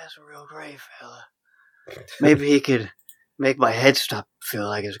 That's a real great fella. Maybe he could make my head stop feel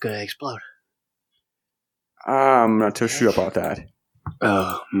like it's going to explode. I'm not too sure about that.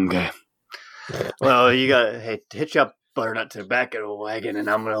 Oh, okay. Well, you got to hitch up Butternut to the back of the wagon, and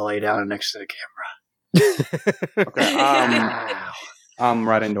I'm going to lay down next to the camera. Okay, I'm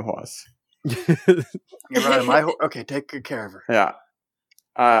riding the horse. You're riding my horse? Okay, take good care of her. Yeah.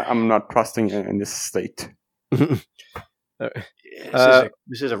 I'm not trusting in this state. This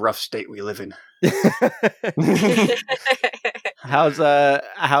is a rough state we live in.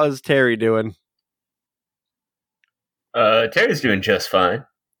 How's Terry doing? Terry's doing just fine.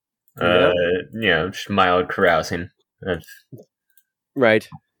 Just mild carousing. Right.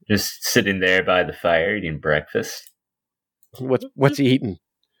 Just sitting there by the fire eating breakfast. What's he eating?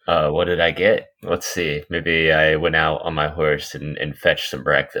 What did I get? Let's see. Maybe I went out on my horse and fetched some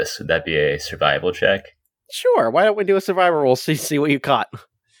breakfast. Would that be a survival check? Sure. Why don't we do a survival roll? See what you caught.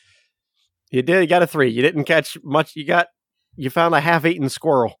 You did. You got a 3. You didn't catch much. You found a half-eaten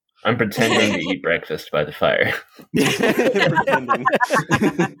squirrel. I'm pretending to eat breakfast by the fire.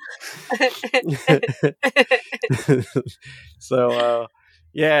 So,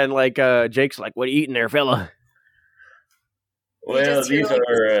 and Jake's like, "What are you eating there, fella?" Well, these are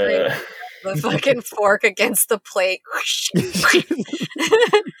the fucking fork against the plate.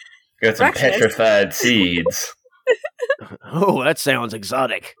 Got some petrified seeds. Oh, that sounds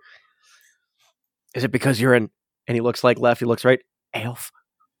exotic. Is it because you're an? And he looks like left. He looks right. Elf.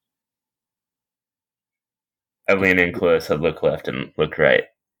 I lean in close. I look left and look right.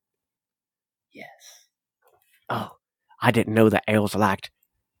 Yes. Oh, I didn't know that elves liked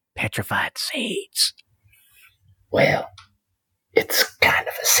petrified seeds. Well, it's kind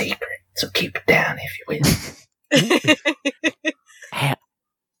of a secret, so keep it down if you will.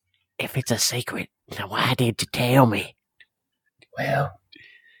 If it's a secret, then why did you tell me? Well,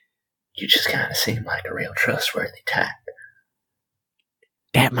 you just kind of seem like a real trustworthy type.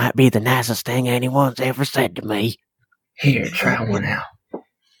 That might be the nicest thing anyone's ever said to me. Here, try one out.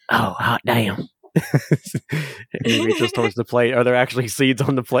 Oh, hot damn. And he reaches towards the plate. Are there actually seeds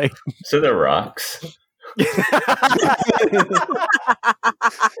on the plate? So they're rocks.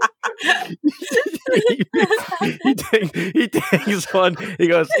 he takes one. He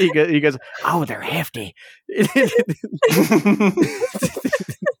goes. Oh, they're hefty.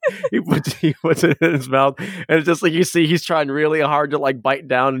 He puts it in his mouth, and it's just like you see he's trying really hard to like bite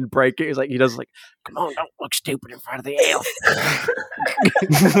down and break it. He's like, he does like, come on, don't look stupid in front of the elf.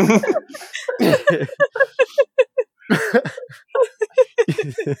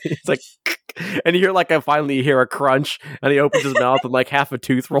 It's like, and you hear like finally you hear a crunch, and he opens his mouth and like half a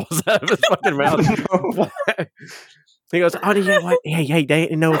tooth rolls out of his fucking mouth. He goes, oh yeah, what? Hey,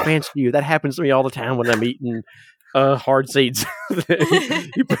 no offense to you, that happens to me all the time when I'm eating hard seeds.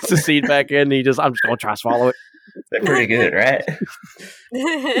 He puts the seed back in, and I'm just gonna try to swallow it. They're pretty good, right?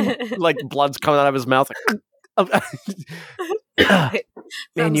 Like blood's coming out of his mouth.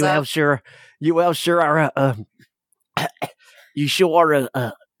 Man, you well sure are you sure are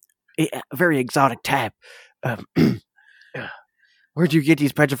a very exotic type. Where'd you get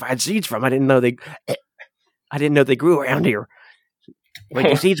these petrified seeds from? I didn't know they grew around here. Where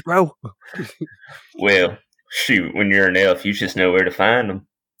do seeds grow? Well, shoot, when you're an elf, you just know where to find them.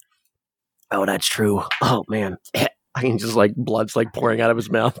 Oh, that's true. Oh, man. I can just, like, blood's, like, pouring out of his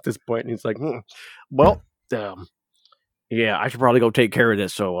mouth at this point. And he's like, well, yeah, I should probably go take care of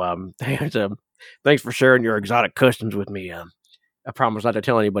this. So, thanks for sharing your exotic customs with me. I promise not to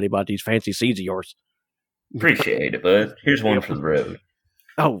tell anybody about these fancy seeds of yours. Appreciate it, bud. Here's one for the road.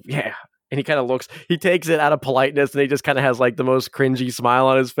 Oh, yeah. And he kind of looks, he takes it out of politeness, and he just kind of has, like, the most cringy smile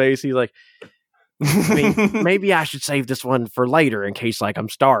on his face. He's like, maybe I should save this one for later in case, like, I'm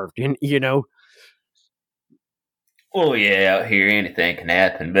starved, you know? Oh, yeah, out here anything can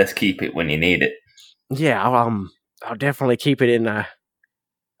happen. Best keep it when you need it. Yeah, I'll definitely keep it in,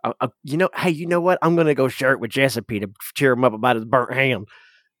 you know what? I'm going to go share it with Giuseppe to cheer him up about his burnt ham.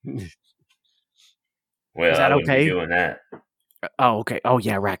 Well, is that I wouldn't okay? be doing that. Oh, okay. Oh,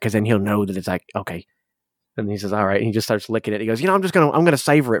 yeah, right. Because then he'll know that it's like, okay. And he says, all right. And he just starts licking it. He goes, I'm going to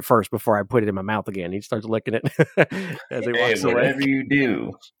savor it first before I put it in my mouth again. He starts licking it as he walks away. Whatever you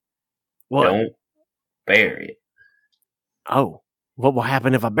do, What? don't bury it. Oh, what will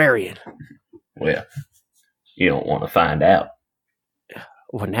happen if I bury it? Well, you don't want to find out.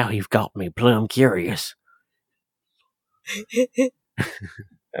 Well, now you've got me plumb curious.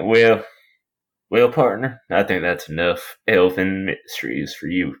 Well, partner, I think that's enough elfin mysteries for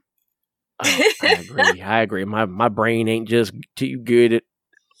you. Oh, I agree. My brain ain't just too good at...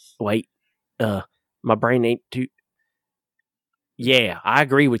 Wait. My brain ain't too... Yeah, I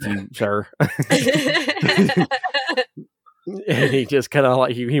agree with you, sir. And he just kind of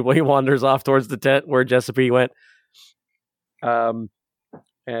like... He wanders off towards the tent where Giuseppe went. So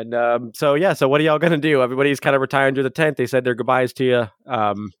what are y'all going to do? Everybody's kind of retiring to the tent. They said their goodbyes to you.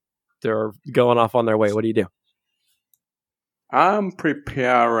 They're going off on their way. What do you do? I'm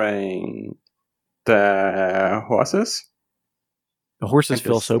preparing the horses. The horses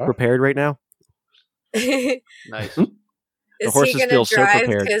feel so prepared right now. Nice. Is he going to drive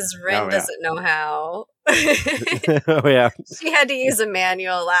because Ren doesn't know how? Oh, yeah. She had to use a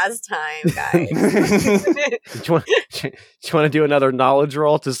manual last time, guys. Do you want to do another knowledge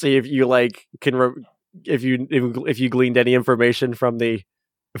roll to see if you if you gleaned any information from the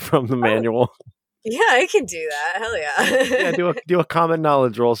manual? Yeah, I can do that. Hell yeah. Yeah, do a common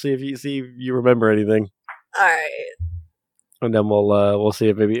knowledge roll. See if you remember anything. All right. And then we'll see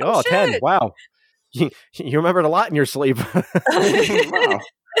if maybe 10. Wow. You remembered a lot in your sleep. Wow.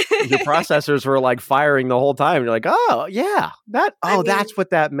 Your processors were like firing the whole time. You're like, oh yeah, that's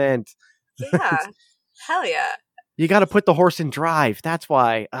what that meant. Yeah. Hell yeah. You got to put the horse in drive. That's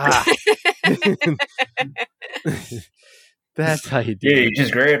why. That's how you do it. Yeah, you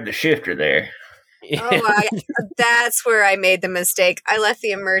just grab the shifter there. Oh, that's where I made the mistake. I left the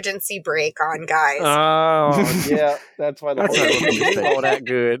emergency brake on, guys. Oh, yeah. That's why the horse was all that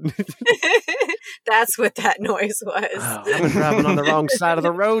good. That's what that noise was. Oh, I've been driving on the wrong side of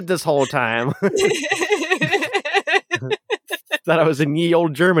the road this whole time. Thought I was in ye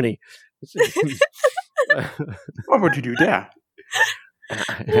old Germany. What would you do there?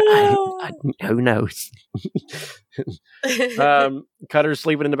 Who knows? Cutter's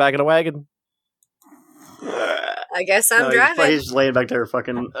sleeping in the back of the wagon. I guess I'm driving. He's laying back there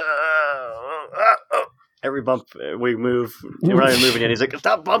fucking... every bump we move, we're not even moving yet. He's like,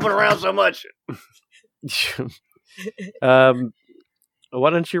 stop bumping around so much. Why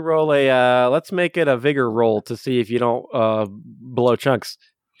don't you roll let's make it a vigor roll to see if you don't blow chunks.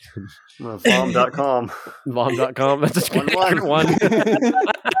 Vom.com. Vom.com. That's a good one.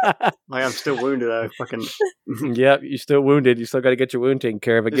 I'm still wounded. I fucking... Yep, you're still wounded. You still got to get your wound taken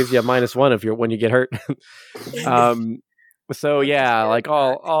care of. It gives you a -1 when you get hurt. So yeah, like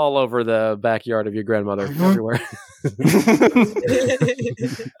all over the backyard of your grandmother, everywhere.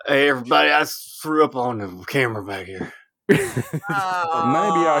 Hey everybody, I threw up on the camera back here. Maybe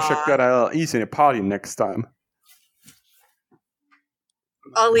I should get a little easy party next time.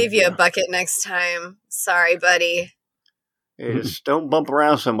 I'll leave you a bucket next time. Sorry, buddy. Hey, just don't bump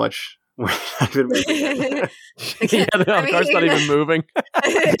around so much. Yeah, the car's not even moving.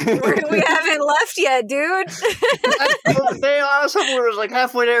 We haven't left yet, dude. I was hoping we were like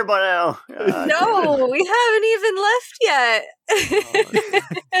halfway there by now. No, we haven't even left yet.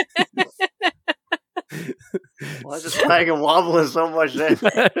 Why is this wagon wobbling so much then?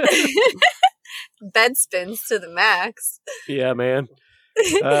 Bed spins to the max. Yeah, man.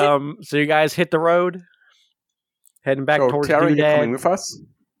 So you guys hit the road, heading back towards Terry, you Doodad. coming with us?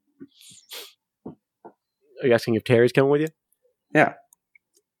 Are you asking if Terry's coming with you? Yeah.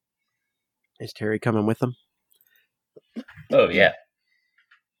 Is Terry coming with them? Oh yeah.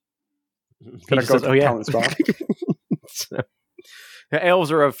 Can I go to town as well?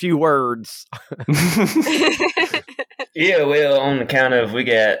 Elves are a few words. Yeah, well, on the count of we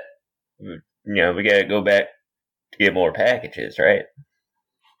got to go back to get more packages, right?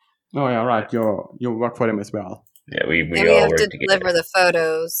 Oh yeah, right. You work for them as well. Yeah, we and we all have work to together. deliver the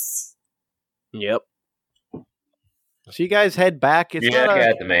photos. Yep. So you guys head back. I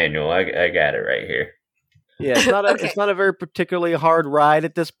got the manual. I got it right here. Yeah, it's not Okay. It's not a very particularly hard ride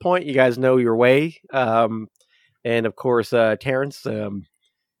at this point. You guys know your way. And of course, Terrence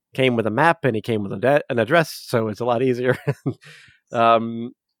came with a map and he came with an address, so it's a lot easier.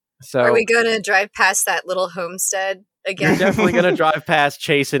 So Are we going to drive past that little homestead again? you're definitely going to drive past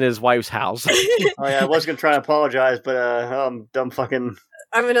Chase and his wife's house. Oh yeah, I was gonna try to apologize, but dumb fucking...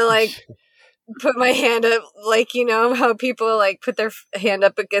 I'm going to put my hand up, like, you know how people like put their hand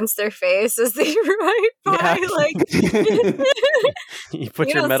up against their face as they ride by, like you put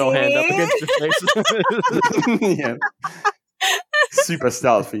your metal hand up against your face. Yeah. Super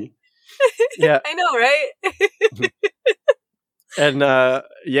stealthy. Yeah, I know, right? and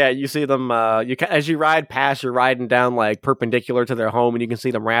you see them. As you ride past, you're riding down like perpendicular to their home, and you can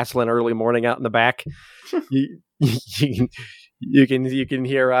see them wrestling early morning out in the back. You can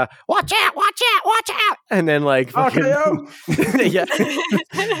hear watch out, and then like fucking, yeah,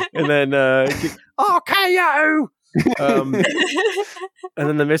 and then RKO. And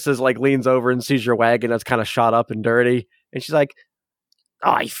then the missus like leans over and sees your wagon that's kind of shot up and dirty, and she's like,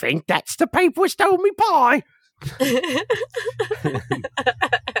 "I think that's the people who stole me pie."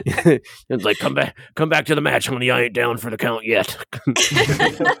 It's like, come back to the match, honey. I ain't down for the count yet.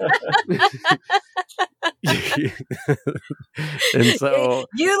 And so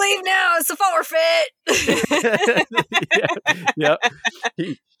you leave now. It's a forfeit. Yeah.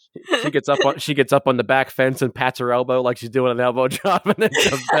 She gets up on the back fence and pats her elbow like she's doing an elbow drop, and then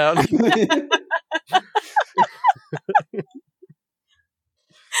comes down.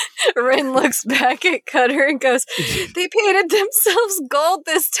 Rin looks back at Cutter and goes, "They painted themselves gold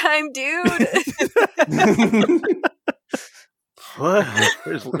this time, dude." What?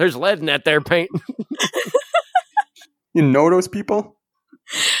 There's lead in that there paint. You know those people?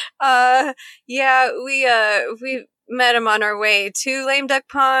 Yeah, we met him on our way to Lame Duck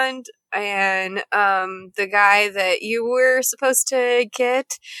Pond, and the guy that you were supposed to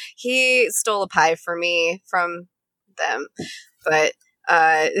get, he stole a pie for me from them, but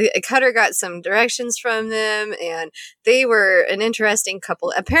Cutter got some directions from them, and they were an interesting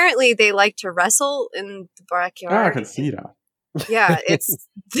couple. Apparently, they like to wrestle in the backyard. Oh, I can see that. Yeah, it's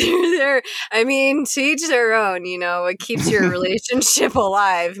they're. I mean, to each their own. You know, it keeps your relationship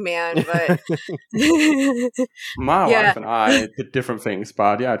alive, man. But my wife and I did different things,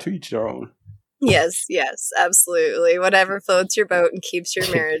 but yeah, to each their own. Yes, absolutely. Whatever floats your boat and keeps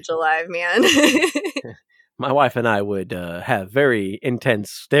your marriage alive, man. My wife and I would have very intense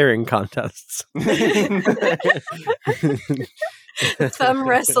staring contests. Thumb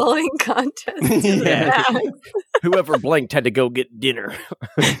wrestling contest. Yeah. Whoever blinked had to go get dinner.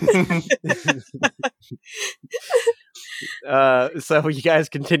 So you guys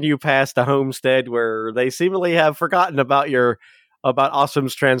continue past the homestead where they seemingly have forgotten about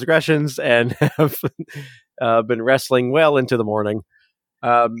Osrom's transgressions and have been wrestling well into the morning.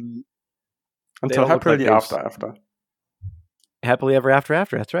 Until happily after. Happily ever after.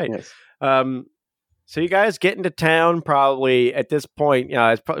 That's right. Yes. So you guys get into town probably at this point.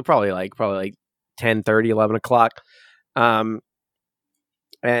 It's probably like 10:30, 11 o'clock. And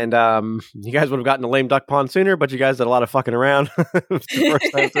you guys would have gotten to Lame Duck Pond sooner, but you guys did a lot of fucking around the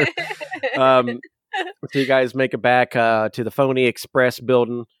first time. So you guys make it back to the Phony Express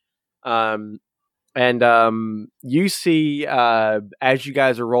building. And you see, as you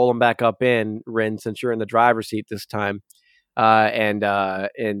guys are rolling back up in, Rin, since you're in the driver's seat this time, and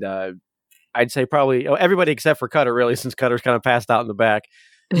I'd say probably everybody except for Cutter, really, since Cutter's kind of passed out in the back,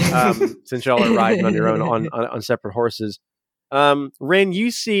 since y'all are riding on your own on separate horses. Rin,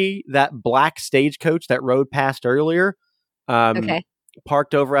 you see that black stagecoach that rode past earlier,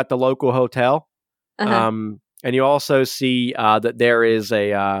 parked over at the local hotel. Uh-huh. And you also see that there is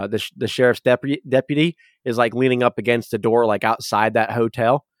the sheriff's deputy is like leaning up against the door, like outside that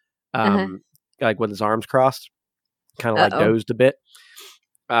hotel, like with his arms crossed, kind of like dozed a bit.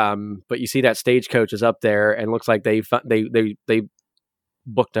 But you see that stagecoach is up there, and looks like they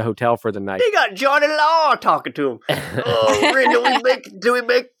booked a hotel for the night. They got Johnny Law talking to him. Oh, Rin, do we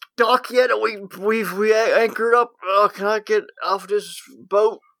make dock yet? We anchored up. Can I get off this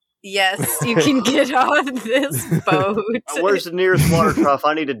boat? Yes, you can get off this boat. Where's the nearest water trough?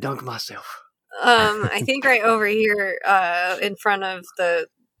 I need to dunk myself. I think right over here, in front of the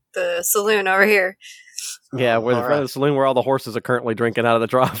saloon over here. Yeah, we're in front of the saloon where all the horses are currently drinking out of the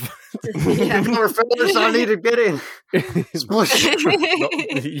trough. Yeah, more fellas, I need to get in.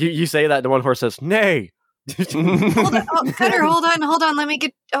 You say that, the one horse says, "Nay." Cutter, hold on. Let me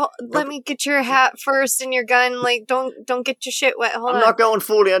get your hat first and your gun. Like, don't get your shit wet. Hold on. I'm not going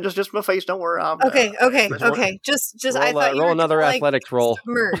fully. I'm just my face. Don't worry. Okay. Just I thought you roll were another gonna, athletics roll.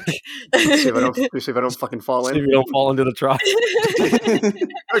 Submerge. see if I don't fucking fall in. See if you don't fall into the trough.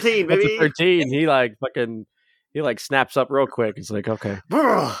 13, baby. 13. He snaps up real quick. It's like, okay.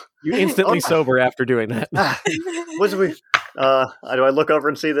 You instantly sober after doing that. What's we? Do I look over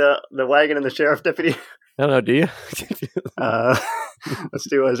and see the wagon and the sheriff deputy? I don't know, do you? Let's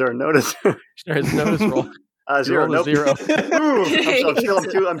do as our notice. There's notice roll. Zero. Nope. Zero.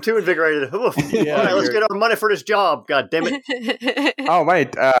 I'm too invigorated. Yeah, all right, let's get our money for this job. God damn it. Oh,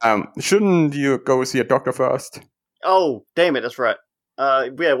 wait. Shouldn't you go see a doctor first? Oh, damn it. That's right.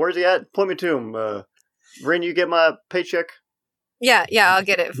 Yeah, where's he at? Point me to him. Rin, you get my paycheck? Yeah, I'll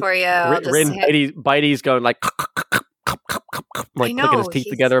get it for you. Rin, Bitey's going like clicking his teeth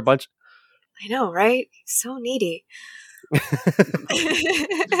together a bunch. I know, right? He's so needy.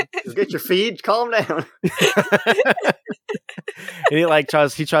 Get your feed. Calm down. And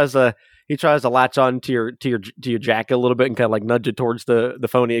he tries to latch on to your jacket a little bit and kind of like nudge it towards the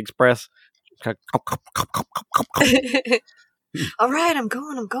Phony Express. All right, I'm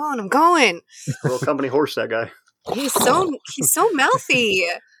going. Real company horse, that guy. He's so mouthy.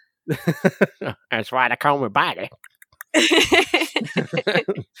 That's right. I call me Bitey.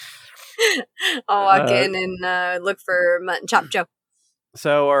 I'll walk in and look for Mutton Chop Joe.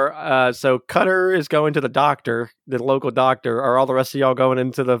 So Cutter is going to the local doctor. Are all the rest of y'all going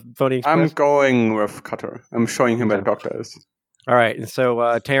into the Phony Express? I'm going with Cutter. I'm showing him where the doctor is. All right, and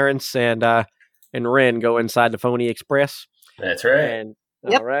so Terrence and Ren go inside the Phony Express. That's right. And,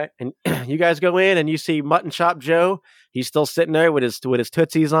 All right, and you guys go in and you see Mutton Chop Joe. He's still sitting there with his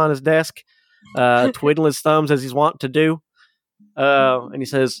tootsies on his desk, twiddling his thumbs as he's wont to do. And he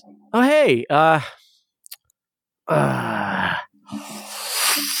says, "Oh hey,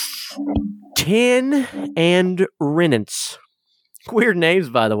 Tin and Renance. Weird names,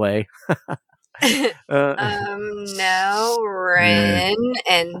 by the way." No, Ren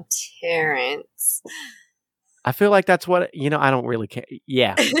and Terrence. I feel like that's what, I don't really care.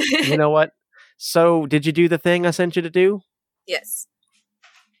 Yeah. You know what? So, did you do the thing I sent you to do? Yes.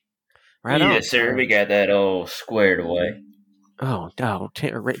 Right yes, sir. We got that all squared away. Oh, no.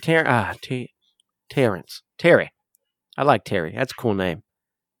 Terrence. Terry. I like Terry. That's a cool name.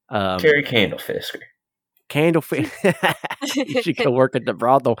 Terry Candlefisker. You should go work at the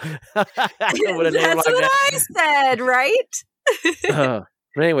brothel. That's what I said, right?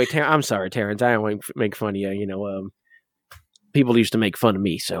 But anyway, I'm sorry, Terrence. I don't want to make fun of you. People used to make fun of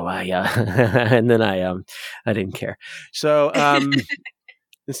me, so I and then I didn't care. So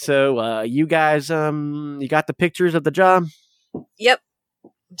you guys you got the pictures of the job? Yep.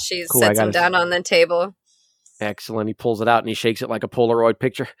 She sets them down on the table. Excellent. He pulls it out and he shakes it like a Polaroid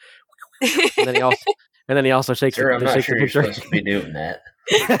picture. And then he also shakes it. I'm not sure you're supposed to be doing that.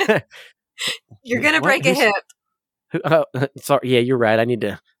 You're gonna break a hip. Sorry. Yeah, you're right.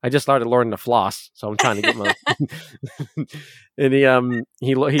 I just started learning to floss, so I'm trying to get my. And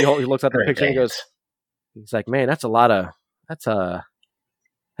he looks at the picture and he's like, "Man, that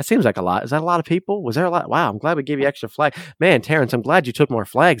seems like a lot. Is that a lot of people? Was there a lot? Wow, I'm glad we gave you extra flag. Man, Terrence, I'm glad you took more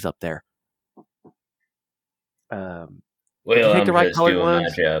flags up there." Well, I'm just doing my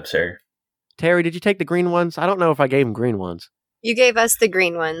job, sir. Terry, did you take the green ones? I don't know if I gave him green ones. You gave us the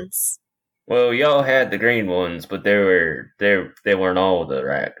green ones. Well, y'all had the green ones, but they weren't all the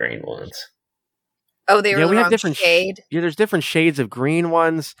right green ones. Oh, they were the wrong shade? There's different shades of green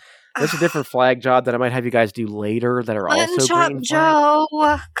ones. There's a different flag job that I might have you guys do later that are also green. Joe,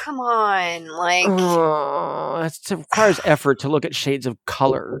 come on, it requires effort to look at shades of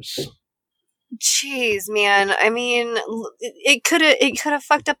colors. Jeez, man. I mean, it could have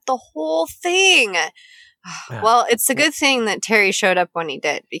fucked up the whole thing. Well, it's a good thing that Terry showed up when he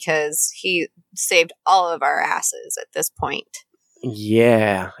did, because he saved all of our asses at this point.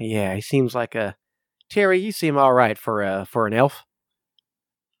 Yeah. He seems like Terry, you seem all right for an elf.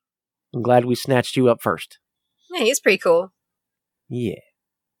 I'm glad we snatched you up first. Yeah, he's pretty cool. Yeah.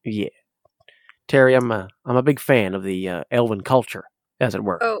 Terry, I'm a big fan of the elven culture, as it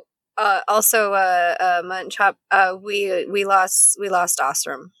were. Oh, also, Mutton Chop, we lost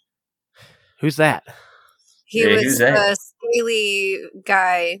Osrom. Who's that? He was the scaly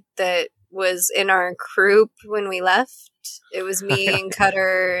guy that was in our group when we left. It was me and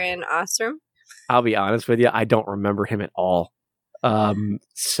Cutter and Osrom. I'll be honest with you, I don't remember him at all.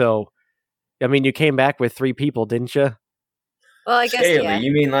 So, I mean, you came back with 3 people, didn't you? Well, I guess, Scaly, yeah.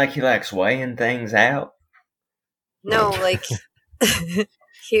 You mean like he likes weighing things out? No, like,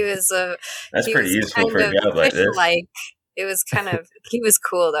 he was That's pretty useful for a job like this. It was kind of, he was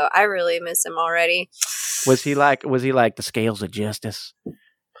cool though. I really miss him already. Was he like the scales of justice?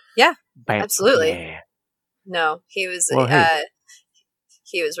 Yeah, Bam. absolutely. Yeah. No, he was.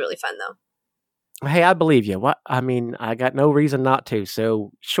 He was really fun though. Hey, I believe you. What I mean, I got no reason not to.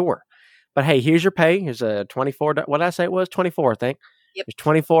 So sure, but hey, here's your pay. Here's a 24. What did I say it was 24? I think. Yep. There's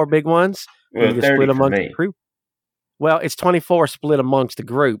 24 big ones. Well, you split amongst the group. Well, it's 24 split amongst the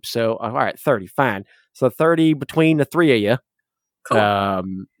group. So all right, 30. Fine. So 30 between the 3 of you. Cool.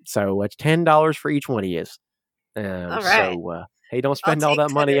 So it's $10 for each one of you. All right. So, hey, don't spend all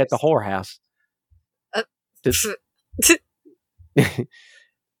that money at the whorehouse.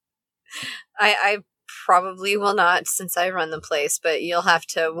 I probably will not, since I run the place, but you'll have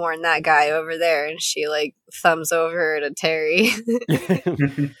to warn that guy over there. And she like thumbs over to Terry.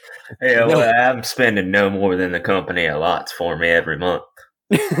 Yeah, well, I'm spending no more than the company allots for me every month.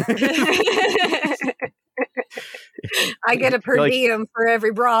 I get a per diem for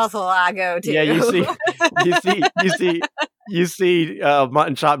every brothel I go to. Yeah, you see,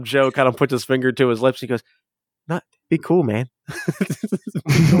 Mutton Chop Joe kind of puts his finger to his lips. He goes, "Not be cool, man."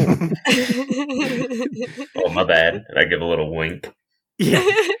 Oh, my bad. I give a little wink. Yeah.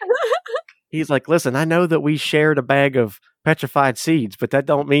 He's like, "Listen, I know that we shared a bag of petrified seeds, but that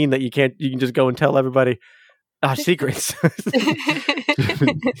don't mean that you can just go and tell everybody our secrets."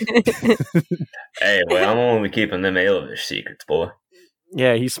 Hey, well, I'm only keeping them elvish secrets, boy.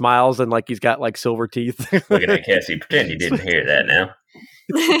 Yeah, he smiles and like he's got like silver teeth. Look at that, Cassie. Pretend you didn't hear that now.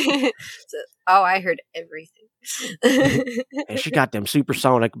 Oh, I heard everything. And she got them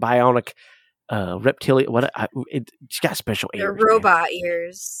supersonic, bionic, reptilian. She's got special ears. They're robot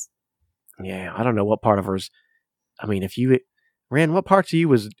ears. Yeah, I don't know what part of hers. I mean, if you Ren, what parts of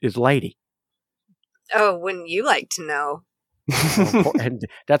you is lady? Oh, wouldn't you like to know? And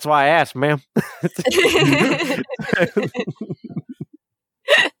that's why I asked, ma'am.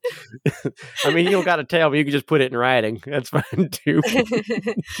 I mean, you don't got to tell me. You can just put it in writing. That's fine too.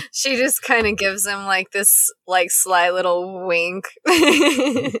 She just kind of gives him like this, like sly little wink.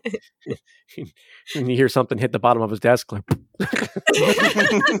 And you hear something hit the bottom of his desk. Like,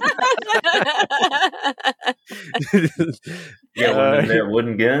 yeah, one of their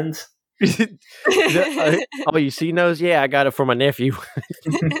wooden guns. Oh, you see those? Yeah, I got it for my nephew.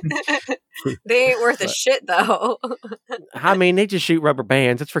 They ain't worth a shit, though. I mean, they just shoot rubber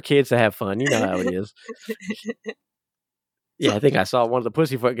bands. It's for kids to have fun. You know how it is. Yeah, I think I saw one of the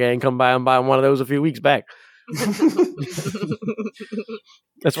Pussyfoot gang come by and buy one of those a few weeks back.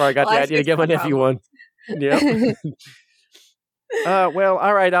 That's where I got the idea to get my nephew one. Yeah. Well,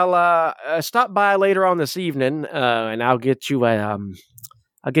 all right. I'll stop by later on this evening, and I'll get you the.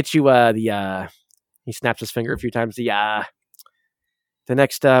 He snaps his finger a few times. The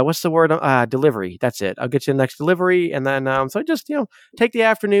next what's the word? Delivery. That's it. I'll get you the next delivery, and then so just take the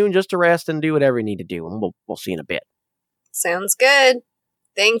afternoon just to rest and do whatever you need to do, and we'll see in a bit. Sounds good.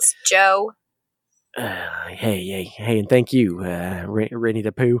 Thanks, Joe. Hey, and thank you, Rennie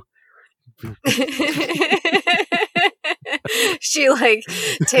the Pooh. She like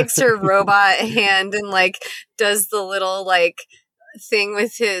takes her robot hand and like does the little like thing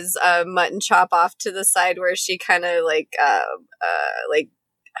with his mutton chop off to the side where she kind of like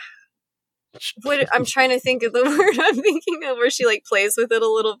what I'm trying to think of the word I'm thinking of, where she like plays with it a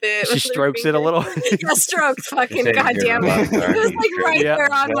little bit. She strokes it a little. Yeah, stroke. Fucking goddamn it! It was like right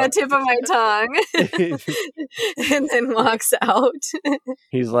there on the tip of my tongue, and then walks out.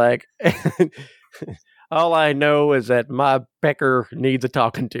 He's like, all I know is that my pecker needs a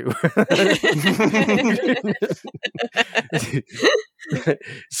talking to.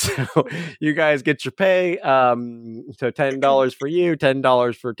 So you guys get your pay. So $10 for you,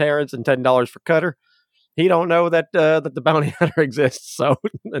 $10 for Terrence, and $10 for Cutter. He don't know that that the bounty hunter exists, so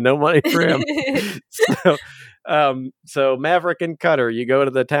no money for him. So Maverick and Cutter, you go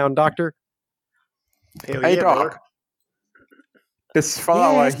to the town doctor. Hey, Doc. This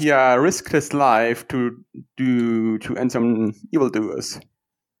follower here risked his life to end some evildoers.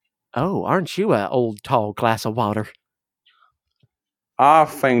 Oh, aren't you an old tall glass of water? I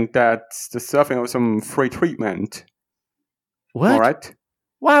think that's deserving of some free treatment. What? All right.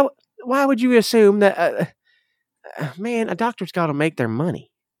 Why would you assume that? Man, a doctor's got to make their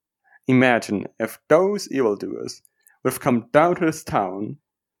money. Imagine if those evildoers would have come down to this town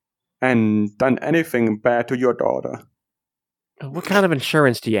and done anything bad to your daughter. What kind of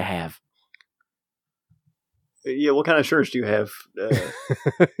insurance do you have? Yeah, what kind of insurance do you have,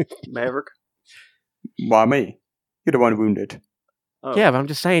 Maverick? Why me? You're the one wounded. Oh. Yeah, but I'm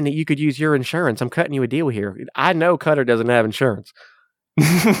just saying that you could use your insurance. I'm cutting you a deal here. I know Cutter doesn't have insurance.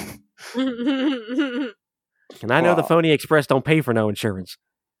 And I know the Phony Express don't pay for no insurance.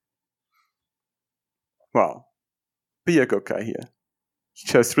 Well, be a good guy here.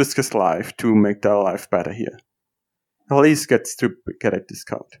 Just risk his life to make their life better here. At least gets to get a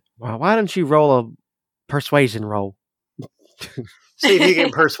discount. Well, why don't you roll a persuasion roll? See if you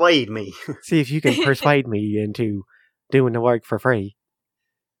can persuade me. See if you can persuade me into doing the work for free.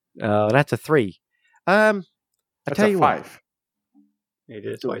 That's a 3. I tell you 5. what. He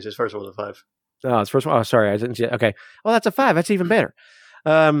did it twice. His first one was a 5. Oh, his first one. Oh, sorry, I didn't see it. Okay. Well, that's a 5. That's even better.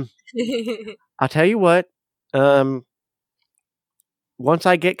 I'll tell you what. once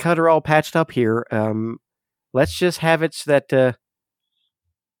I get Cutter all patched up here, let's just have it so that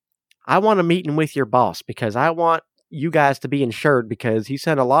I want a meeting with your boss because I want you guys to be insured because he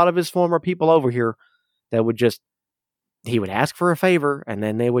sent a lot of his former people over here that he would ask for a favor and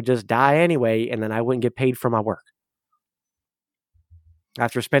then they would just die anyway and then I wouldn't get paid for my work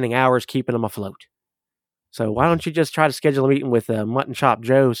after spending hours keeping them afloat. So why don't you just try to schedule a meeting with Mutton Chop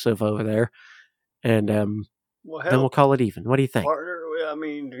Joseph over there and then we'll call it even. What do you think? Partner, I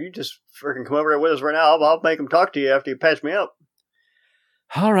mean, you just freaking come over there with us right now. I'll make him talk to you after you patch me up.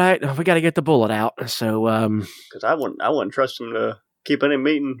 All right, we got to get the bullet out. So, because I wouldn't trust him to keep any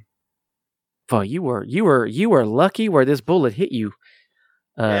meeting. Well, you were lucky where this bullet hit you.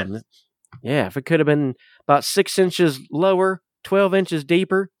 Yeah, if it could have been about 6 inches lower, 12 inches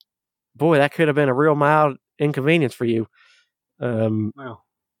deeper, boy, that could have been a real mild inconvenience for you. Well,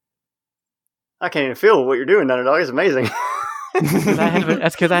 I can't even feel what you're doing, Underdog. It's amazing.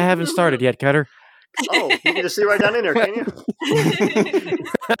 That's because I haven't started yet, Cutter. Oh, you can just see right down in there, can you?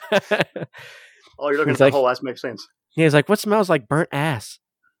 Oh, you're looking at the hole. That makes sense. Yeah, he's like, what smells like burnt ass?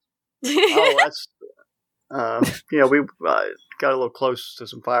 Oh, that's... we got a little close to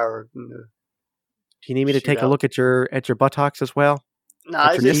some fire. Do you need me to take a look at your buttocks as well?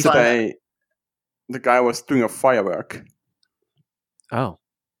 Nah, yesterday, the guy was doing a firework. Oh.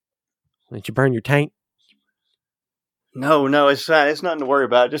 Did you burn your tank? No, it's nothing to worry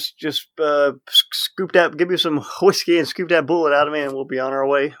about. Just scoop that, give me some whiskey and scoop that bullet out of me and we'll be on our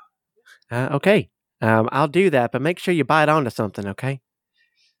way. Okay. I'll do that, but make sure you bite onto something, okay?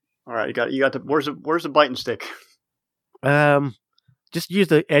 All right, you got the where's the biting stick? Just use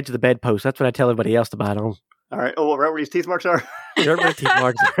the edge of the bedpost. That's what I tell everybody else to bite on. All right. Oh, right where these teeth marks are? Right where the teeth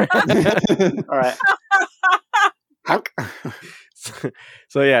marks are. All right.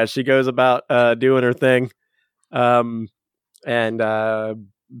 So yeah, she goes about doing her thing. And the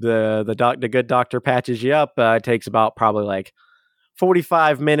good doctor patches you up. It takes about probably like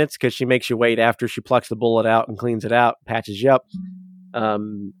 45 minutes because she makes you wait after she plucks the bullet out and cleans it out, patches you up.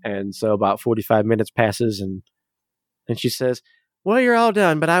 And so about 45 minutes passes and she says, well, you're all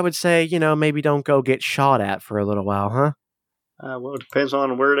done, but I would say, maybe don't go get shot at for a little while, huh? Well, it depends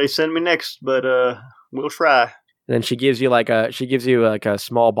on where they send me next, but we'll try. And then she gives you like a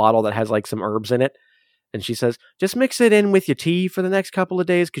small bottle that has like some herbs in it. And she says, just mix it in with your tea for the next couple of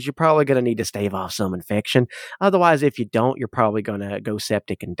days because you're probably going to need to stave off some infection. Otherwise, if you don't, you're probably going to go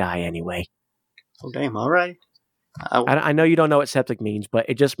septic and die anyway. Oh, damn. All right. I know you don't know what septic means, but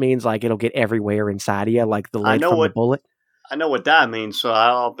it just means like it'll get everywhere inside of you, like the lid from the bullet. I know what that means, so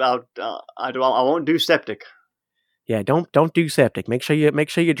I won't do septic. Yeah, don't do septic. Make sure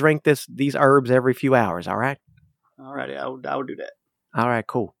you drink these herbs every few hours. All right. All right, I will do that. All right,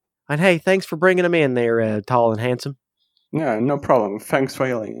 cool. And hey, thanks for bringing him in there, tall and handsome. Yeah, no problem. Thanks for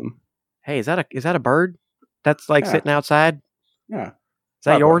healing him. Hey, is that a bird that's like sitting outside? Yeah. Is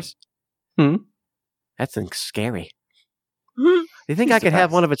that yours? That thing's scary. Do you think I could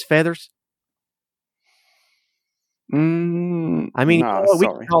have one of its feathers? I mean, we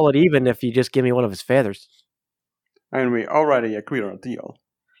can call it even if you just give me one of his feathers. And we already agreed on a deal.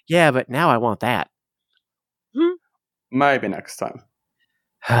 Yeah, but now I want that. Maybe next time.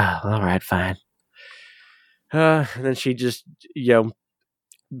 All right, fine. And then she just,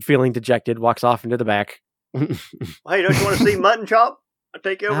 feeling dejected, walks off into the back. Hey, don't you want to see Mutton Chop? I'll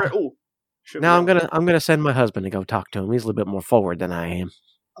take you over. No, I'm gonna send my husband to go talk to him. He's a little bit more forward than I am.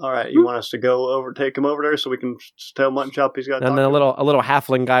 All right, you want us to go take him over there so we can tell Mutton Chop he's got to talk to him? And then a little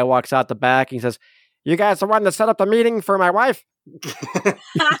halfling guy walks out the back and he says, "You guys the one that set up the meeting for my wife?"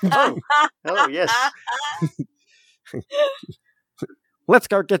 Oh, yes. Let's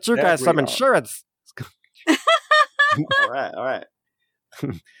go get you guys some insurance. All right.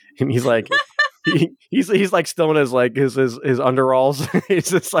 And he's like, he's like still in his his underalls.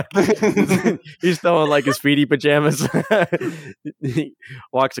 He's just like he's still in like his feety pajamas. He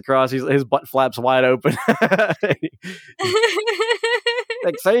walks across. His butt flaps wide open. Like,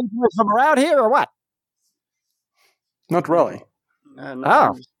 saying you're from around here or what? Not really.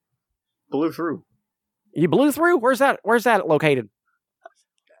 No, blew through. You blew through? Where's that located?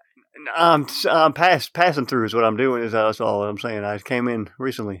 Passing through is what I'm doing. That's all I'm saying. I came in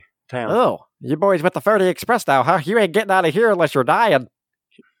recently. Town. Oh, you boys with the 30 Express now, huh? You ain't getting out of here unless you're dying.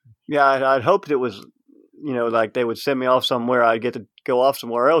 Yeah, I'd hoped it was, like they would send me off somewhere. I'd get to go off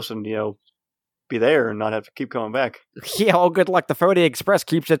somewhere else and, be there and not have to keep coming back. Yeah, all good luck. The Phony Express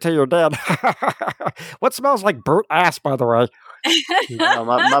keeps you till you're dead. What smells like burnt ass, by the way?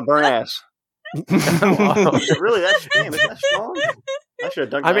 My burnt ass. Really? That's strong? I should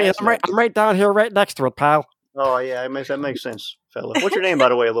have done. I'm right down here, right next to it, pal. Oh yeah, that makes sense, fella. What's your name, by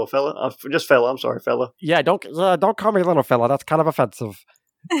the way, little fella? Just fella. I'm sorry, fella. Yeah, don't call me little fella. That's kind of offensive.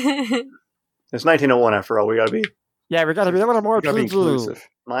 It's 1901 after all. We gotta be. Yeah, we gotta be a little more PG. We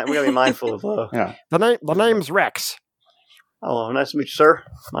gotta be mindful of. Yeah. The name's Rex. Oh, nice to meet you, sir.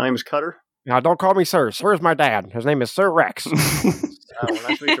 My name is Cutter. Now, don't call me sir. Sir's my dad. His name is Sir Rex.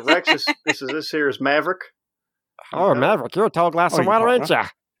 Nice to meet you, Rex. This here is Maverick. Oh, Maverick, you're a tall glass of water, ain't ya?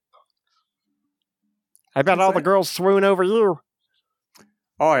 I bet all the girls swoon over you.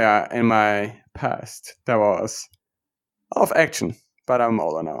 Oh yeah, in my past there was a lot of action, but I'm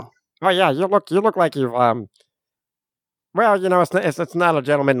older now. Oh yeah, you look like you've well, you know, it's not a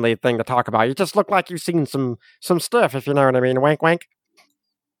gentlemanly thing to talk about. You just look like you've seen some stuff, if you know what I mean. Wink, wink.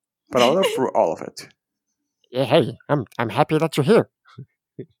 But I lived through all of it. Yeah, hey, I'm happy that you're here.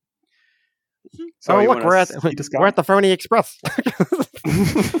 So look, we're at the Phony Express. Open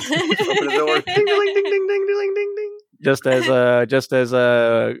the door. Ding, ding, ding, ding, ding, ding, ding, ding. Just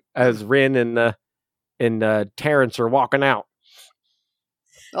as Rin and Terrence are walking out.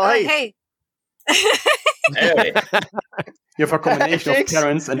 Oh hey. Hey. You have a combination of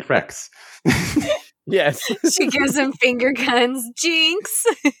Terrence and Rex. Yes. She gives him finger guns. Jinx.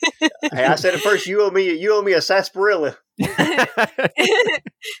 Hey, I said it first. You owe me a sarsaparilla.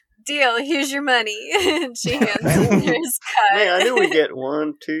 Deal. Here's your money. She hands him his cut. Man, I knew we'd get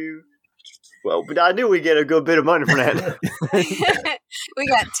one, two. Well, but I knew we'd get a good bit of money for that. We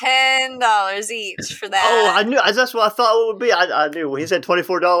got $10 each for that. Oh, I knew. That's what I thought it would be. I knew. He said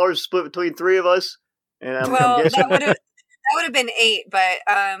 $24 split between three of us. And I'm guessing. That would have been $8, but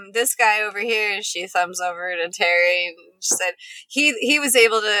this guy over here, she thumbs over to Terry and said he was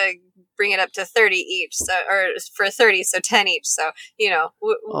able to bring it up to 30 each, so or for 30, so 10 each. So we got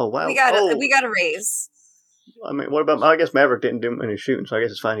a raise. I mean, what about? I guess Maverick didn't do any shooting, so I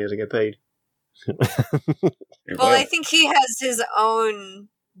guess it's fine. He doesn't get paid. Well, I think he has his own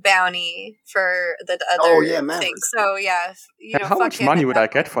bounty for the other thing. So yeah, how much money would I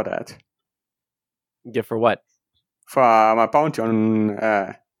get for that? Get for what? For my bounty on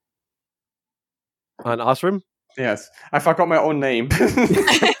Osrom? Yes, I forgot my own name.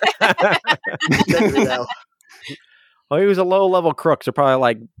 Well, he was a low-level crook, so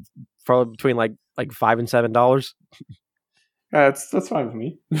probably between like $5 and $7. That's fine with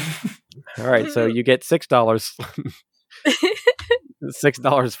me. All right, so you get $6.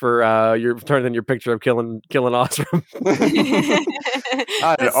 $6 for your turning in your picture of killing Osrom.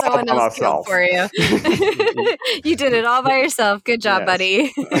 That's someone else killed for you. You did it all by yourself. Good job,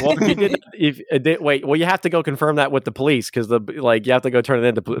 buddy. Well, you have to go confirm that with the police because you have to go turn it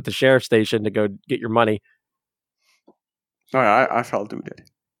in at the sheriff's station to go get your money. All right, I shall do that.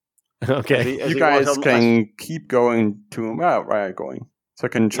 Okay, you guys can keep going to where are you going? So I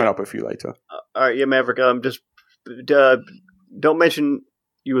can chat up with you later. All right, yeah, Maverick. Just don't mention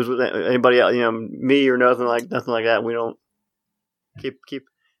you was with anybody else, me or nothing like that. We don't keep.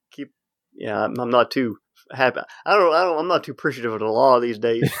 Yeah, I'm not too happy. I'm not too appreciative of the law these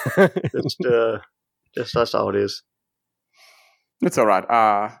days. Just that's all it is. It's all right.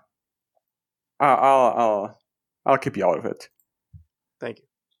 I'll keep you out of it. Thank you.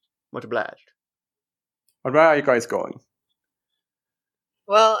 Much obliged. But where are you guys going?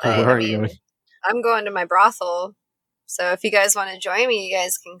 Well, where are you going? I'm going to my brothel. So if you guys want to join me, you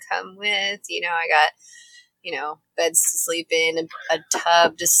guys can come with. I got, beds to sleep in, a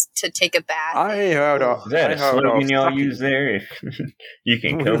tub just to take a bath. Is that a slogan y'all use there? You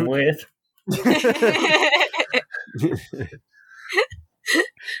can come with.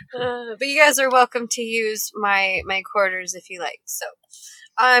 But you guys are welcome to use my quarters if you like. So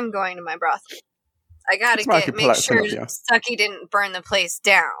I'm going to my brothel. I gotta make sure Stucky didn't burn the place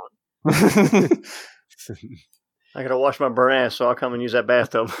down. I gotta wash my burn ass, so I'll come and use that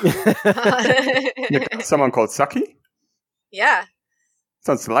bathtub. Someone called Saki? Yeah.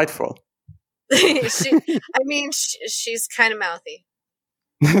 Sounds delightful. She's kind of mouthy.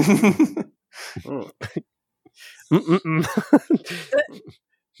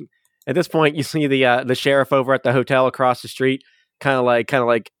 At this point, you see the sheriff over at the hotel across the street, kind of like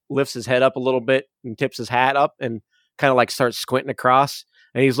lifts his head up a little bit and tips his hat up and kind of like starts squinting across,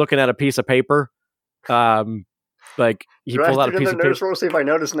 and he's looking at a piece of paper. Like he pulls out a piece of paper. Roll, see if I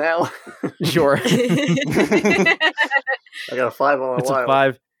notice now. Sure. I got a 5 on my wild.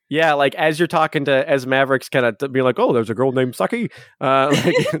 5. Yeah, like as you're talking as Maverick's kind of being like, "Oh, there's a girl named Sucky."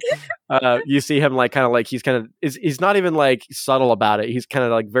 You see him he's not even like subtle about it. He's kind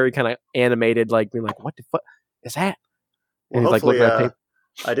of like very kind of animated, like being like, "What the fuck is that?" And he's like looking at paper.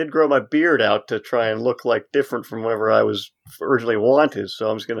 I did grow my beard out to try and look like different from whenever I was originally wanted. So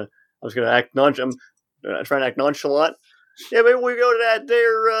I'm just gonna act nonchalant. trying to act nonchalant. Yeah, maybe we go to that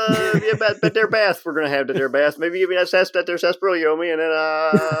their bath we're going to have to their bath. Maybe give me that their sarsaparilla me, and then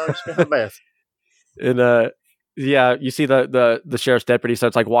just have a bath. And yeah, you see the sheriff's deputy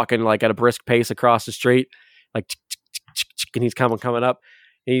starts like walking like at a brisk pace across the street, like, and he's coming up,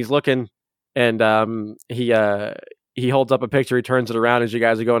 and he's looking, and he holds up a picture. He turns it around as you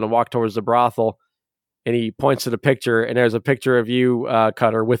guys are going to walk towards the brothel, and he points to the picture, and there's a picture of you,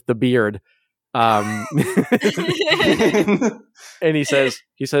 Cutter, with the beard. And he says,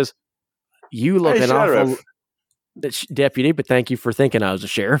 "You look an awful deputy, but thank you for thinking I was a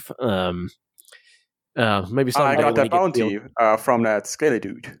sheriff. Maybe I got that bounty from that scaly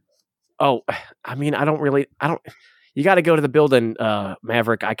dude. Oh, I mean, I don't. You got to go to the building,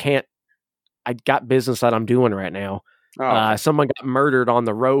 Maverick. I can't. I got business that I'm doing right now. Oh. Someone got murdered on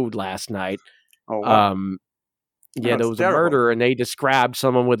the road last night. Oh, wow. Yeah, there was a murder, and they described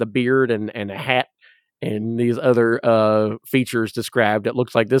someone with a beard and a hat and these other features described. It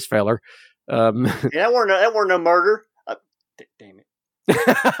looks like this feller. Yeah, that weren't no murder. Damn it.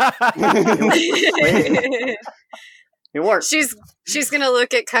 You weren't. She's gonna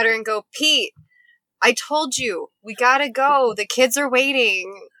look at Cutter and go, Pete, I told you, we gotta go. The kids are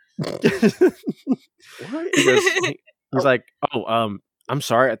waiting. What? He's like, oh, I'm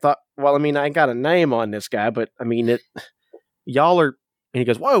sorry. I thought, well, I mean, I got a name on this guy, but I mean, y'all are, and he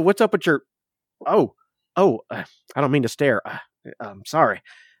goes, whoa, what's up with your, I don't mean to stare. I'm sorry.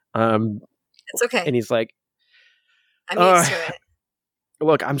 It's okay. And he's like, I'm used to it.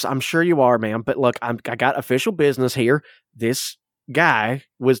 Look, I'm sure you are, ma'am, but look, I got official business here. This guy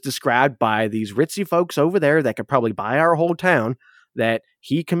was described by these ritzy folks over there that could probably buy our whole town, that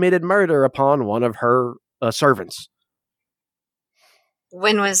he committed murder upon one of her servants.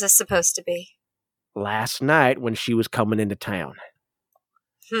 When was this supposed to be? Last night when she was coming into town.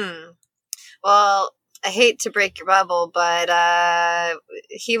 Well, I hate to break your bubble, but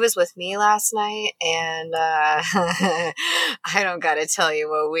he was with me last night, and I don't gotta tell you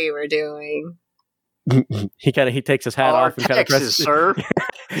what we were doing. He takes his hat off and kind of presses it. Sir.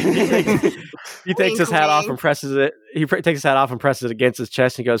 He takes his hat off and presses it. He takes his hat off and presses it against his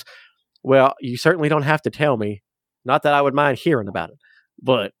chest. And he goes, "Well, you certainly don't have to tell me. Not that I would mind hearing about it,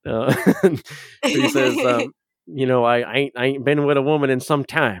 but he says, I ain't been with a woman in some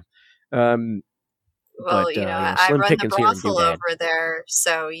time." Well, I run the brothel over there,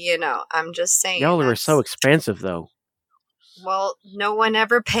 so, I'm just saying. Y'all are so expensive, though. Well, no one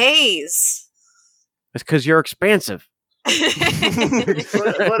ever pays. It's because you're expensive. but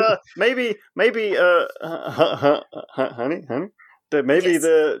maybe, honey, that maybe yes.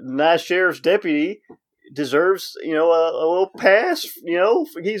 The nice sheriff's deputy deserves, a little pass.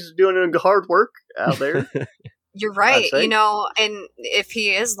 He's doing hard work out there. You're right, and if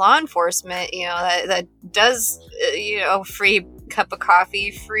he is law enforcement, that does, free cup of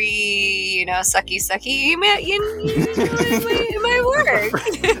coffee, free, sucky, it might work.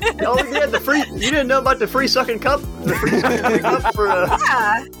 Oh, yeah, you didn't know about the free sucking cup? The free sucking cup for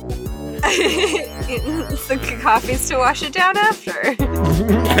Yeah. The coffee's to wash it down after.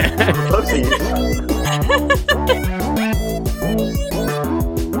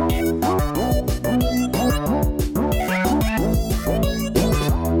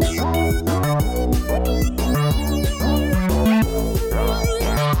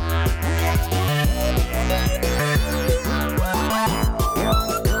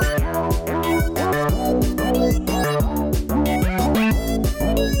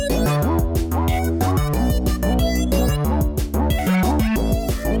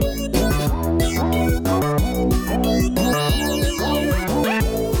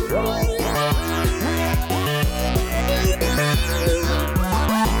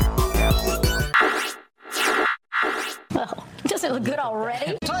 Doesn't it look good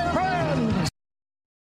already?